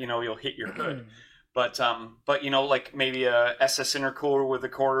support that. You'll hit your hood. But like maybe a SS intercooler with a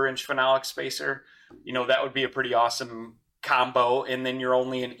 1/4-inch phenolic spacer, that would be a pretty awesome combo. And then you're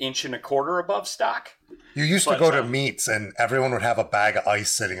only 1.25 inches above stock. You used to go to meets, and everyone would have a bag of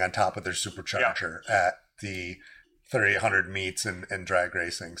ice sitting on top of their supercharger at the 3800 meets and drag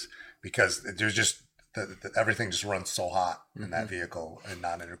racings, because there's just everything just runs so hot in that vehicle in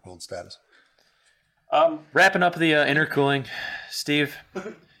non-intercooled status. Wrapping up the intercooling, Steve,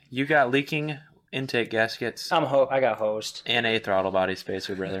 you got leaking intake gaskets I got hosed. and a throttle body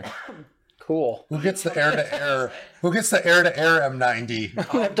spacer, brother. Cool. Who gets the air to air? Who gets the air to air M90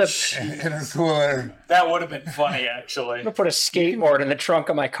 I have to intercooler? That would have been funny, actually. put a skateboard in the trunk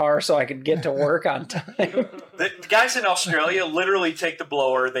of my car so I could get to work on time. The guys in Australia literally take the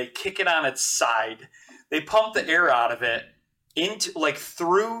blower, they kick it on its side, they pump the air out of it into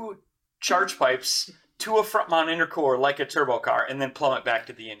through charge pipes to a front mount intercooler like a turbo car, and then plumb it back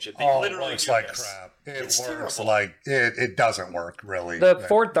to the engine. They It literally works do like this. crap. It It's works terrible. like it doesn't work really. The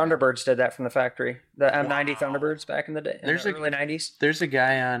Ford Thunderbirds did that from the factory. The M90 Thunderbirds back in the day, There's in the early 90s. There's a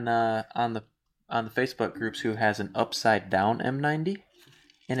guy on the Facebook groups who has an upside down M90,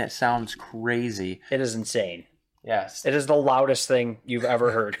 and it sounds crazy. It is insane. Yes, It is the loudest thing you've ever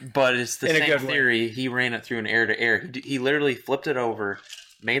heard. but it's the In a same good way. theory. He ran it through an air to air. He literally flipped it over,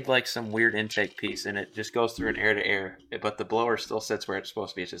 made like some weird intake piece, and it just goes through an air to air. But the blower still sits where it's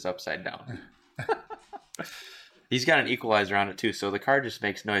supposed to be. It's just upside down. He's got an equalizer on it too, so the car just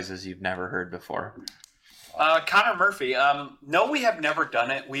makes noises you've never heard before. Connor Murphy, no, we have never done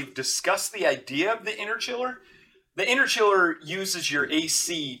it. We've discussed the idea of the interchiller. The interchiller uses your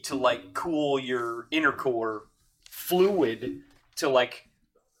AC to cool your intercooler fluid to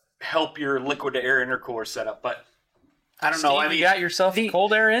help your liquid to air intercooler setup. But I don't know. Steve, you got yourself a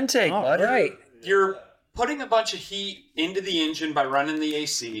cold air intake, Oh, bud. right. You're putting a bunch of heat into the engine by running the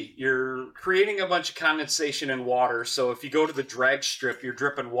AC. You're creating a bunch of condensation and water. So if you go to the drag strip, you're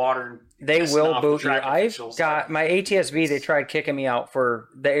dripping water. And They pissing will off the boot you. track I've officials. got my ATSV. They tried kicking me out for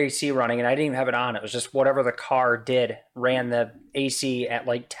the AC running, and I didn't even have it on. It was just whatever the car did ran the AC at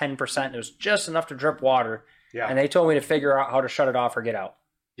 10%. It was just enough to drip water. Yeah. And they told me to figure out how to shut it off or get out.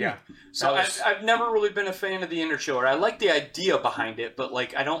 Yeah. So I've never really been a fan of the interchiller. I like the idea behind it, but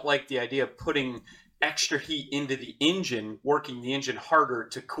I don't like the idea of putting extra heat into the engine, working the engine harder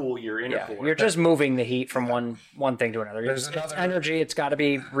to cool your Yeah, intercooler. you're just moving the heat from one thing to another. There's It's another- energy. It's got to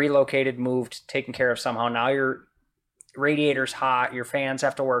be relocated, moved, taken care of somehow. Now your radiator's hot. Your fans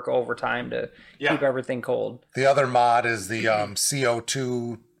have to work overtime to keep everything cold. The other mod is the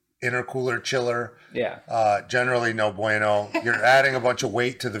CO2 intercooler chiller. Yeah. Generally no bueno. You're adding a bunch of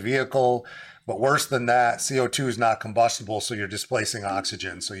weight to the vehicle, but worse than that, CO2 is not combustible, so you're displacing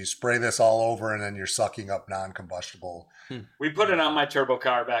oxygen. So you spray this all over, and then you're sucking up non-combustible. We put it on my turbo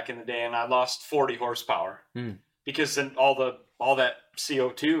car back in the day, and I lost 40 horsepower because then all that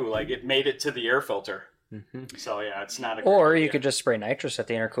CO2, it made it to the air filter. So yeah, it's not a. Or great you idea. could just spray nitrous at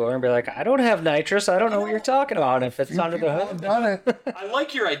the intercooler and be like, I don't have nitrous. I don't know what you're talking about. If it's under the hood. Done it. I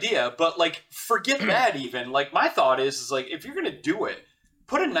like your idea, but forget that even. My thought is if you're gonna do it,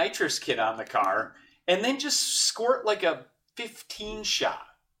 put a nitrous kit on the car and then just squirt a 15 shot,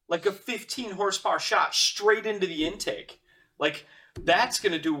 a 15 horsepower shot straight into the intake. That's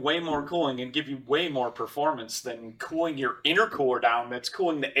gonna do way more cooling and give you way more performance than cooling your intercooler down. That's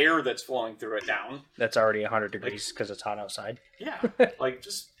cooling the air that's flowing through it down. That's already 100 degrees because it's hot outside. Yeah,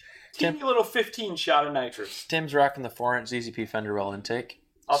 just teeny little 15 shot of nitrous. Tim's rocking the 4-inch ZZP fender well intake.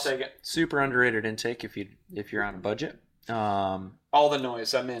 I'll take it. Super underrated intake if you're on a budget. All the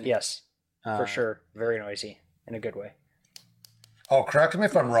noise, I'm in. Yes, for sure. Very noisy in a good way. Oh, correct me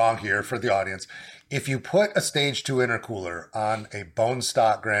if I'm wrong here for the audience. If you put a Stage 2 intercooler on a bone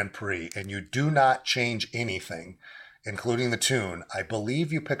stock Grand Prix and you do not change anything, including the tune, I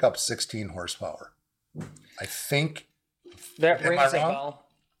believe you pick up 16 horsepower. I think. That Am rings I a wrong? bell.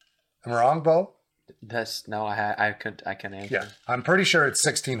 Am I wrong, Bo? That's no, I can answer. Yeah, I'm pretty sure it's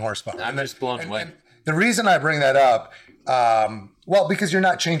 16 horsepower. I'm just blown away. And the reason I bring that up Well, because you're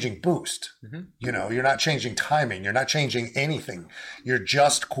not changing boost. Mhm. You know, you're not changing timing. You're not changing anything. You're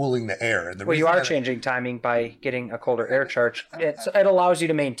just cooling the air. And the Well, you reason are that- changing timing by getting a colder air charge. It allows you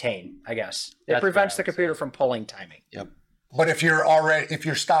to maintain, I guess. It That's prevents what I the would computer from pulling timing. But if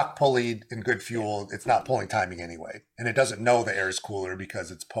you're stock pulleyed in good fuel, it's not pulling timing anyway, and it doesn't know the air is cooler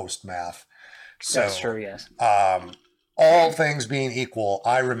because it's post math. So, That's true, yes. all things being equal,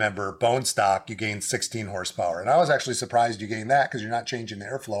 I remember bone stock, you gained 16 horsepower. And I was actually surprised you gained that because you're not changing the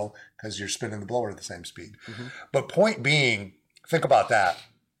airflow because you're spinning the blower at the same speed. But point being, think about that.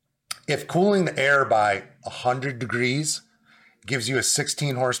 If cooling the air by 100 degrees gives you a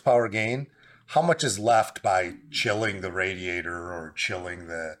 16 horsepower gain, how much is left by chilling the radiator or chilling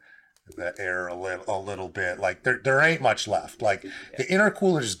the air a little bit? Like there ain't much left. Like the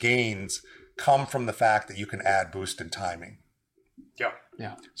intercooler's gains come from the fact that you can add boost and timing.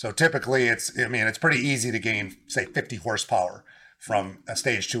 Yeah. So typically it's pretty easy to gain, say, 50 horsepower from a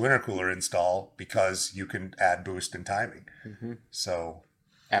stage 2 intercooler install because you can add boost and timing. So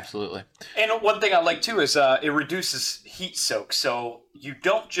Absolutely. And one thing I like too is it reduces heat soak, so you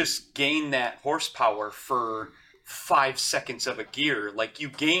don't just gain that horsepower for 5 seconds of a gear. Like you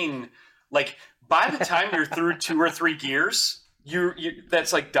gain, like by the time you're through 2 or 3 gears, you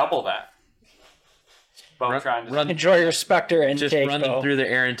that's like double that. But I'm trying to Enjoy your Spectre intake. Just running though. through the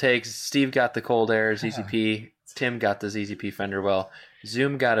air intakes. Steve got the cold air ZZP. Tim got the ZZP fender well.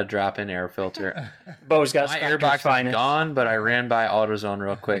 Zoom got a drop-in air filter. Bo's got My Spectre's airbox is finest. gone, but I ran by AutoZone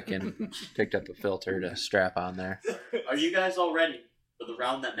real quick and picked up a filter to strap on there. Are you guys all ready for the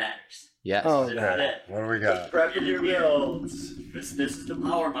round that matters? Yes. Oh, This is God. it. what do we got? Prep your builds. This is the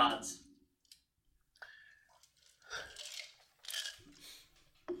power mods.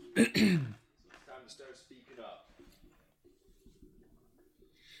 Time to start speaking up.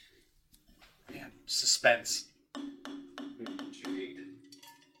 Man, suspense. Intrigued.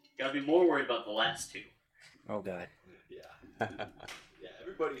 Gotta be more worried about the last 2. Oh, God. Yeah. Yeah,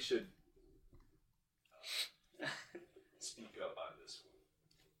 everybody should speak up on this one.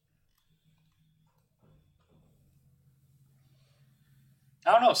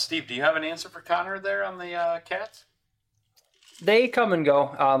 I don't know, Steve. Do you have an answer for Connor there on the cats? They come and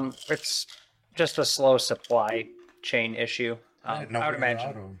go. It's just a slow supply chain issue. I would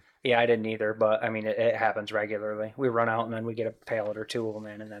imagine. Yeah, I didn't either, but I mean, it happens regularly. We run out and then we get a pallet or 2 of them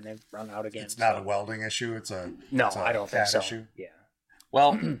in, and then they run out again. It's not a welding issue. It's a I don't think fat so. issue. Yeah.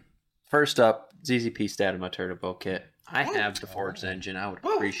 Well, first up, ZZP Statuma Turbo Kit. I have the forged engine. I would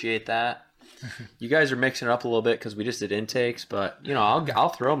appreciate that. You guys are mixing it up a little bit because we just did intakes, but you know, I'll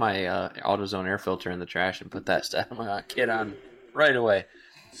throw my AutoZone air filter in the trash and put that Statuma kit on right away.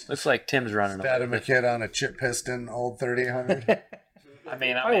 Looks like Tim's running. Statuma kit on a chip piston, old 3800. I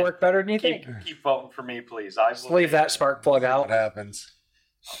mean, I work better than you think. keep voting for me, please. I Just will leave that spark plug What out. happens?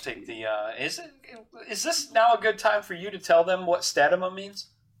 I'll take the. Is this now a good time for you to tell them what Statuma means?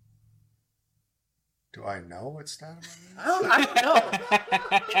 Do I know what Statuma means? I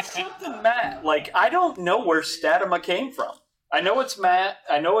don't know. It's something Matt. Like I don't know where Statuma came from. I know it's Matt.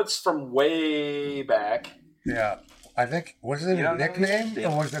 I know it's from way back. Yeah, I think, was it You a don't know nickname this?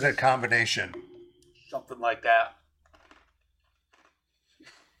 or was it a combination? Something like that.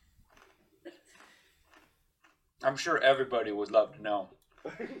 I'm sure everybody would love to know.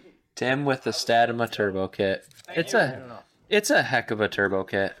 Tim with the Statuma Turbo Kit. It's a heck of a turbo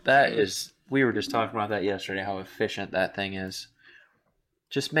kit. That is. We were just talking about that yesterday. How efficient that thing is.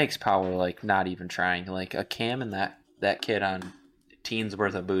 Just makes power like not even trying. Like a cam in that kit on teens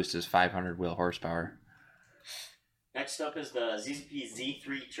worth of boost is 500 wheel horsepower. Next up is the ZZP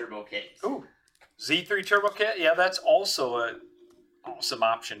Z3 Turbo Kit. Ooh, Z3 Turbo Kit. Yeah, that's also a awesome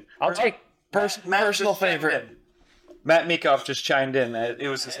option. I'll take Matt personal just chimed favorite. in. Matt Mikoff just chimed in. It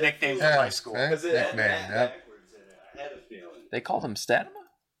was his nickname from high school. Because it had nickname, that yeah. backwards in it. I had a feeling. They called him Statuma?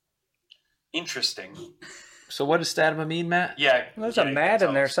 Interesting. So what does Statuma mean, Matt? Yeah. There's a mat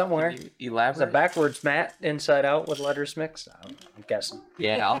in there somewhere. Can you It's a elaborate? backwards mat inside out with letters mixed. I'm guessing.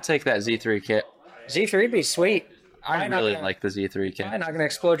 Yeah, I'll take that Z3 kit. Z3 be sweet. I Why not really gonna- like the Z3 kit. I'm not going to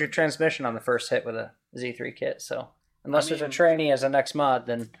explode your transmission on the first hit with a Z3 kit. So unless there's a trainee as a next mod,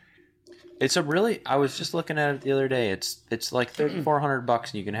 then It's a really. I was just looking at it the other day. It's like $3,400,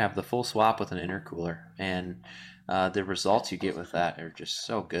 and you can have the full swap with an intercooler, and the results you get with that are just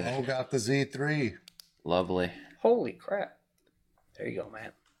so good. Oh, got the Z3. Lovely. holy crap! There you go,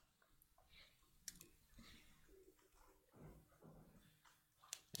 man.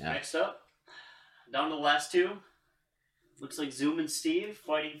 Yeah. Next up, down to the last 2. Looks like Zoom and Steve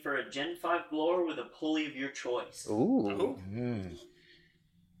fighting for a Gen 5 blower with a pulley of your choice. Ooh. Mm.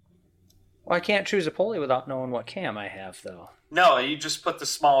 Well, I can't choose a pulley without knowing what cam I have, though. No, you just put the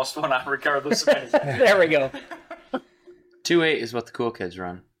smallest one on regardless of anything. There we go. 2.8 is what the cool kids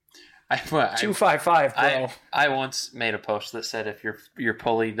run. 255, bro. I once made a post that said if your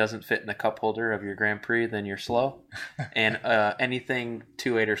pulley doesn't fit in the cup holder of your Grand Prix, then you're slow, and anything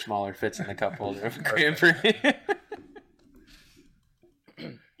 2.8 or smaller fits in the cup holder of a Grand Prix.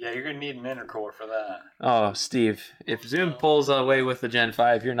 Yeah, you're gonna need an intercooler for that. Oh, Steve, if Zoom pulls away with the Gen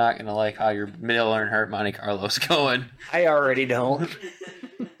 5, you're not gonna like how your Miller Earnhardt Monte Carlo's going. I already don't.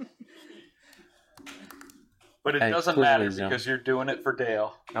 But it Hey, doesn't please, matter Zoom. because you're doing it for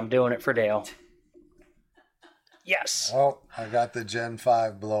Dale. I'm doing it for Dale. Yes. Oh, I got the Gen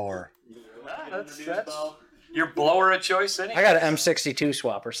 5 blower. That's your blower of choice anyway. I got an M62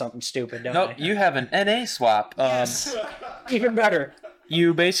 swap or something stupid, don't Nope, I? you have an NA swap. Even better.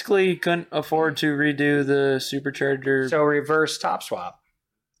 You basically couldn't afford to redo the supercharger. So reverse top swap.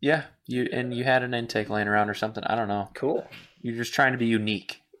 Yeah, you had an intake laying around or something. I don't know. Cool. You're just trying to be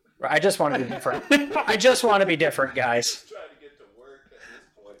unique. I just want to be different. I just want to be different, guys. Trying to get to work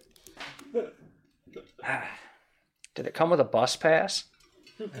at this point. Did it come with a bus pass?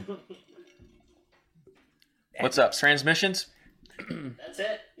 What's up? Transmissions? That's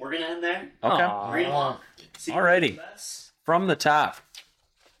it. We're gonna end there. Okay. Aw. Read along. See Alrighty. who's the best. From the top,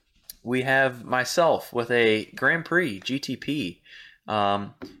 we have myself with a Grand Prix GTP.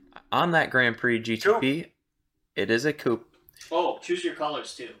 On that Grand Prix GTP, it is a coupe. Oh, choose your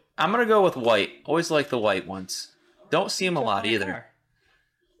colors too. I'm going to go with white. Always like the white ones. Don't see them a lot either.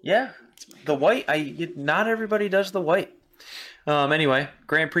 Yeah, the white, not everybody does the white. Anyway,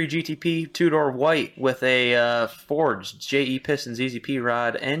 Grand Prix GTP two-door white with a forged JE Pistons EZP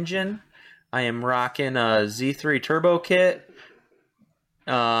rod engine. I am rocking a Z3 turbo kit.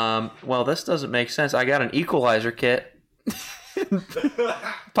 Well, this doesn't make sense. I got an equalizer kit.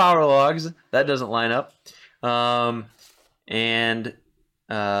 Power logs. That doesn't line up. And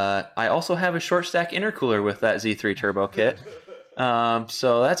I also have a short stack intercooler with that Z3 turbo kit.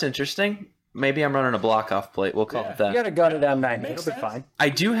 So that's interesting. Maybe I'm running a block off plate. We'll call it You that. got a gun at M90. It'll be fine. I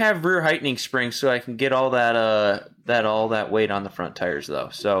do have rear heightening springs, so I can get all that weight on the front tires though.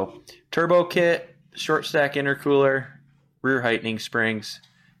 So turbo kit, short stack intercooler, rear heightening springs,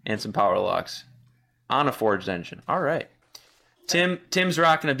 and some power locks on a forged engine. All right. Tim's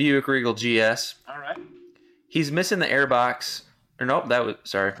rocking a Buick Regal GS. All right. He's missing the airbox. Or nope,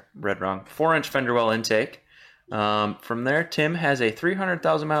 read wrong. 4-inch fender well intake. From there, Tim has a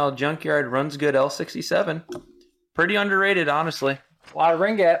 300,000 mile junkyard runs good L67. Pretty underrated, honestly. A lot of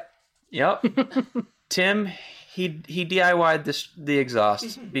ring gap. Yep. Tim, he DIY'd the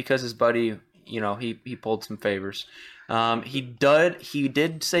exhaust because his buddy, he pulled some favors. He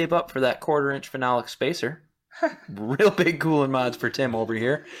did save up for that 1/4-inch phenolic spacer. Real big cooling mods for Tim over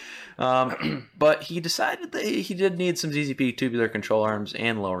here. But he decided that he did need some ZZP tubular control arms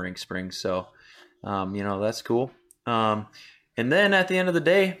and lowering springs. So, that's cool. And then at the end of the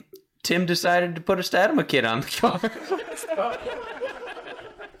day, Tim decided to put a Statema kit on the car.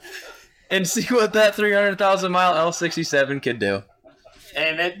 And see what that 300,000 mile L67 could do.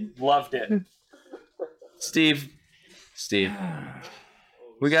 And it loved it. Steve.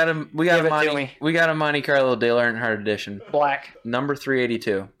 We got a Give it to me. Monte Carlo Dale Earnhardt edition. Black. Number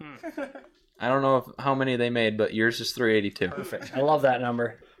 382. I don't know how many they made, but yours is 382. Perfect. I love that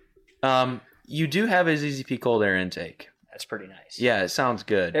number. You do have a ZZP cold air intake. That's pretty nice. Yeah, it sounds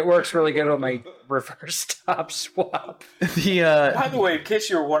good. It works really good with my reverse top swap. By the way, in case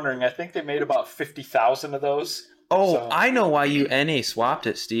you were wondering, I think they made about 50,000 of those. So- I know why you NA swapped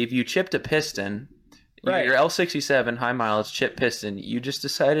it, Steve. You chipped a piston. Right. Your L67 high mileage chip piston. You just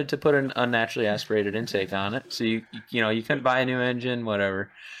decided to put an unnaturally aspirated intake on it. So you couldn't buy a new engine,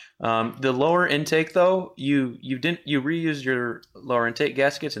 whatever. The lower intake though, you reused your lower intake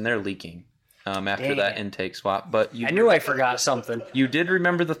gaskets and they're leaking after Dang. that intake swap. But I knew I forgot something. you did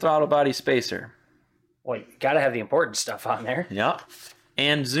remember the throttle body spacer. Well, you gotta have the important stuff on there. Yep.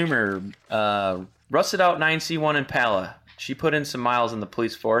 And Zoomer, rusted out 9C1 Impala. She put in some miles in the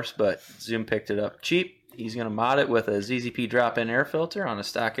police force, but Zoom picked it up cheap. He's going to mod it with a ZZP drop-in air filter on a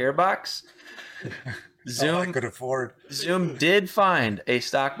stock airbox. I could afford. Zoom did find a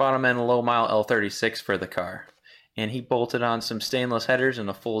stock bottom end low mile L36 for the car. And he bolted on some stainless headers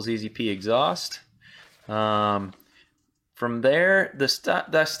and a full ZZP exhaust. From there, the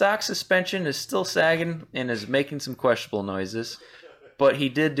stock suspension is still sagging and is making some questionable noises. But he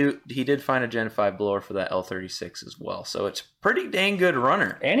did find a Gen 5 blower for that L36 as well. So it's pretty dang good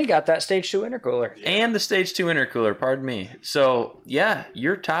runner. And he got that stage 2 intercooler. And the stage 2 intercooler, pardon me. So yeah,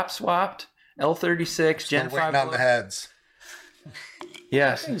 you're top swapped L36 Gen Still 5 waiting on the heads.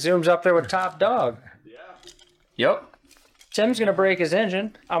 Yes. Zoom's up there with top dog. Yep. Tim's going to break his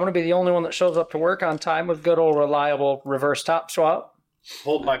engine. I'm going to be the only one that shows up to work on time with good old reliable reverse top swap.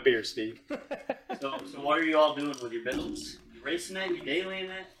 Hold my beer, Steve. So what are you all doing with your builds? You racing that? You dailying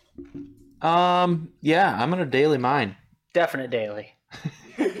that? Yeah, I'm gonna daily mine. Definite daily.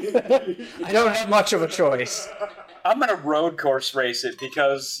 I don't have much of a choice. I'm gonna road course race it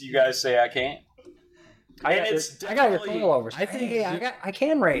because you guys say I can't. I And got, it's I got your definitely- coilovers. Hey, I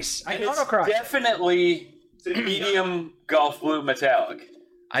can race. I And can it's autocross. definitely medium golf blue metallic.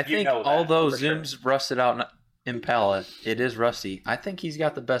 I You think know that, although for sure. Zoom's rusted out Impala, it is rusty. I think he's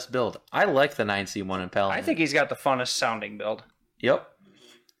got the best build. I like the 9C1 Impala. I think he's got the funnest sounding build. Yep.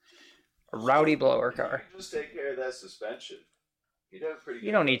 A rowdy blower car. Just take care of that suspension. You'd have a pretty good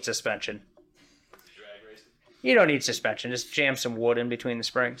You don't need suspension. drag racing. You don't need suspension. Just jam some wood in between the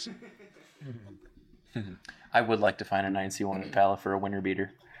springs. I would like to find a 9C1 Impala for a winter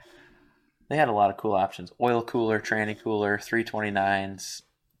beater. They had a lot of cool options. Oil cooler, tranny cooler, 329s,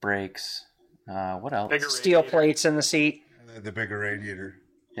 brakes. What else? Bigger Steel radiator. plates in the seat. The bigger radiator.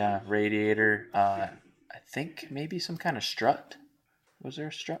 Yeah, radiator. I think maybe some kind of strut. Was there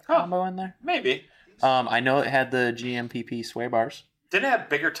a strut Huh. combo in there? Maybe. I know it had the GMPP sway bars. Didn't it have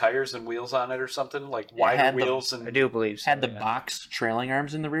bigger tires and wheels on it or something? Like wider had the- wheels I and do believe so. Had the yeah. boxed trailing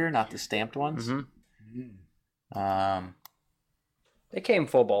arms in the rear, not the stamped ones. Mhm. Um, They came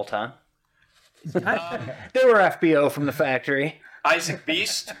full bolt on. They were FBO from the factory. Isaac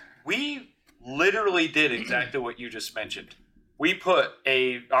Beast. We literally did exactly what you just mentioned. We put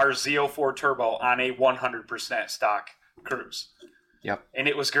our Z04 Turbo on a 100% stock cruise. Yep. And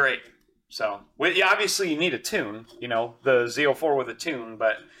it was great. So, obviously you need a tune, the Z04 with a tune,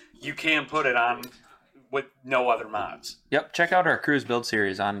 but you can put it on with no other mods. Yep. Check out our cruise build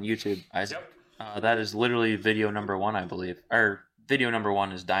series on YouTube, Isaac. Yep. That is literally video number 1, I believe. Or video number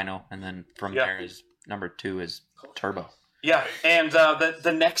 1 is dyno, and then from Yeah. there is number 2 is turbo. Yeah, and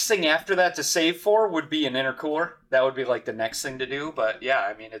the next thing after that to save for would be an intercooler. That would be like the next thing to do. But yeah,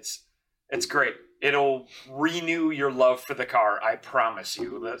 I mean it's great. It'll renew your love for the car. I promise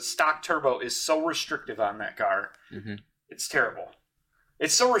you. The stock turbo is so restrictive on that car. Mm-hmm. It's terrible.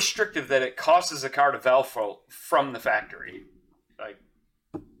 It's so restrictive that it causes the car to valve fault from the factory. Like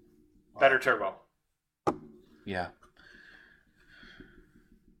better turbo. Yeah.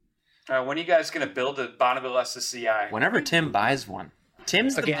 When are you guys gonna build a Bonneville SSCI? Whenever Tim buys one,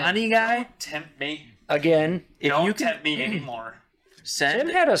 Tim's the Again. money guy. Tempt me. Again, If Don't you can tempt me anymore. send, Tim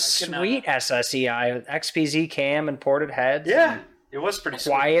had a cannot- sweet SSEI with XPZ cam and ported heads. Yeah, and it was pretty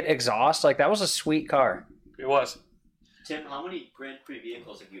sweet. quiet exhaust. Like that was a sweet car. It was. Tim, how many Grand Prix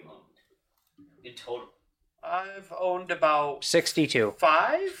vehicles have you owned in total? I've owned about 62.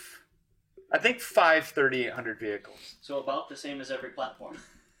 5. I think 5 3800 vehicles. So about the same as every platform.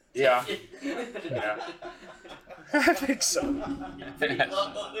 Yeah. Yeah. I think so.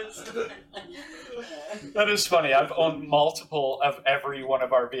 That is funny. I've owned multiple of every one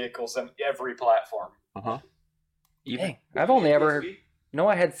of our vehicles on every platform. even Dang, I've only ever. No,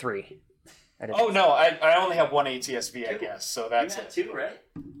 I had 3. I didn't. Oh no, I only have one ATSV, I guess. So that's you had it. 2, right?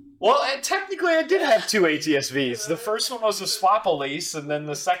 Well, technically, I did have 2 ATSVs. The first one was a swap lease, and then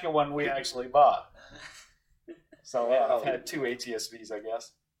the second one we actually bought. So yeah, I've had 2 ATSVs, I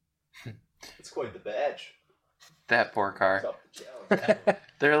guess. It's quite the badge. that poor car. Tough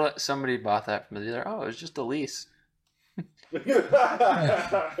challenge. Somebody bought that from the dealer. Oh, it was just a lease.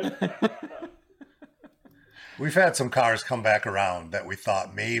 We've had some cars come back around that we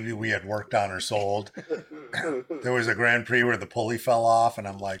thought maybe we had worked on or sold. There was a Grand Prix where the pulley fell off, and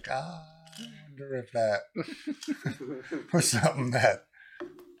I'm like, I wonder if that was something that.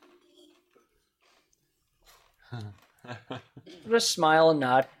 Just smile and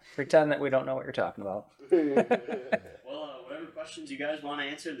nod. Pretend that we don't know what you're talking about. Well, whatever questions you guys want to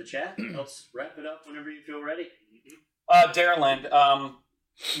answer in the chat, let's wrap it up whenever you feel ready. Dairyland,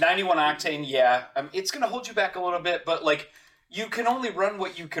 91 octane, yeah. It's going to hold you back a little bit, but like you can only run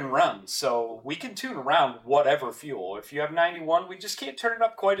what you can run. So we can tune around whatever fuel. If you have 91, we just can't turn it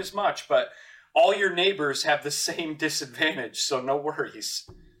up quite as much, but all your neighbors have the same disadvantage, so no worries.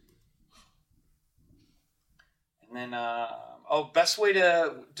 And then, best way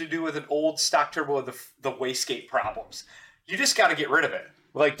to do with an old stock turbo with the wastegate problems. You just got to get rid of it.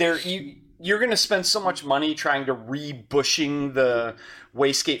 Like you're going to spend so much money trying to re-bushing the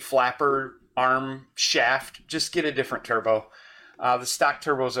wastegate flapper arm shaft. Just get a different turbo. The stock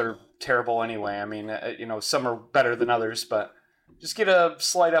turbos are terrible anyway. I mean, some are better than others, but just get a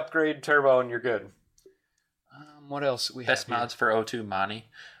slight upgrade turbo and you're good. What else we have Best here? mods for O2 Monty.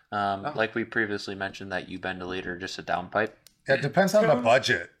 Like we previously mentioned, that U-bend leader, just a downpipe. It depends on the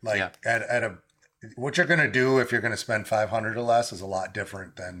budget. Like Yeah. at a what you're going to do if you're going to spend 500 or less is a lot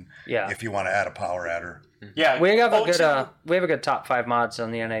different than Yeah. if you want to add a power adder. Yeah, We have a O2 good top 5 mods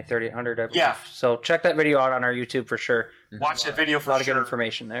on the NA 3800. I believe. Yeah. So check that video out on our YouTube for sure. Watch that video A for lot of good sure.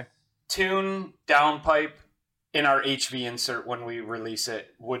 information there. Tune, downpipe, in our HV insert when we release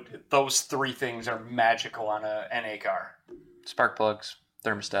it. Those 3 things are magical on a NA car. Spark plugs,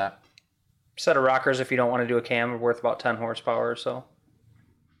 thermostat. Set of rockers if you don't want to do a cam, worth about 10 horsepower or so.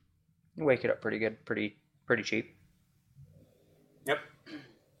 Wake it up pretty good, pretty cheap. Yep.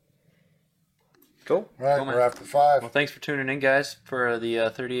 Cool. All right, Cool, man. we're after 5. Well, thanks for tuning in, guys, for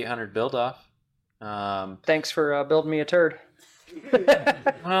the 3800 build off. Thanks for building me a turd.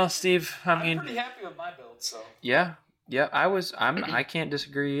 Well, Steve, I I'm mean, pretty happy with my build, so. yeah, I can't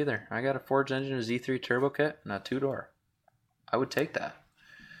disagree either. I got a Forge engine, a Z3 turbo kit, and a 2-door. I would take that.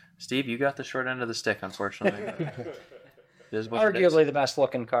 Steve, you got the short end of the stick, unfortunately. It is what it is. Arguably the best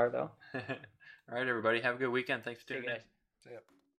looking car, though. All right, everybody, have a good weekend. Thanks for tuning in. guys.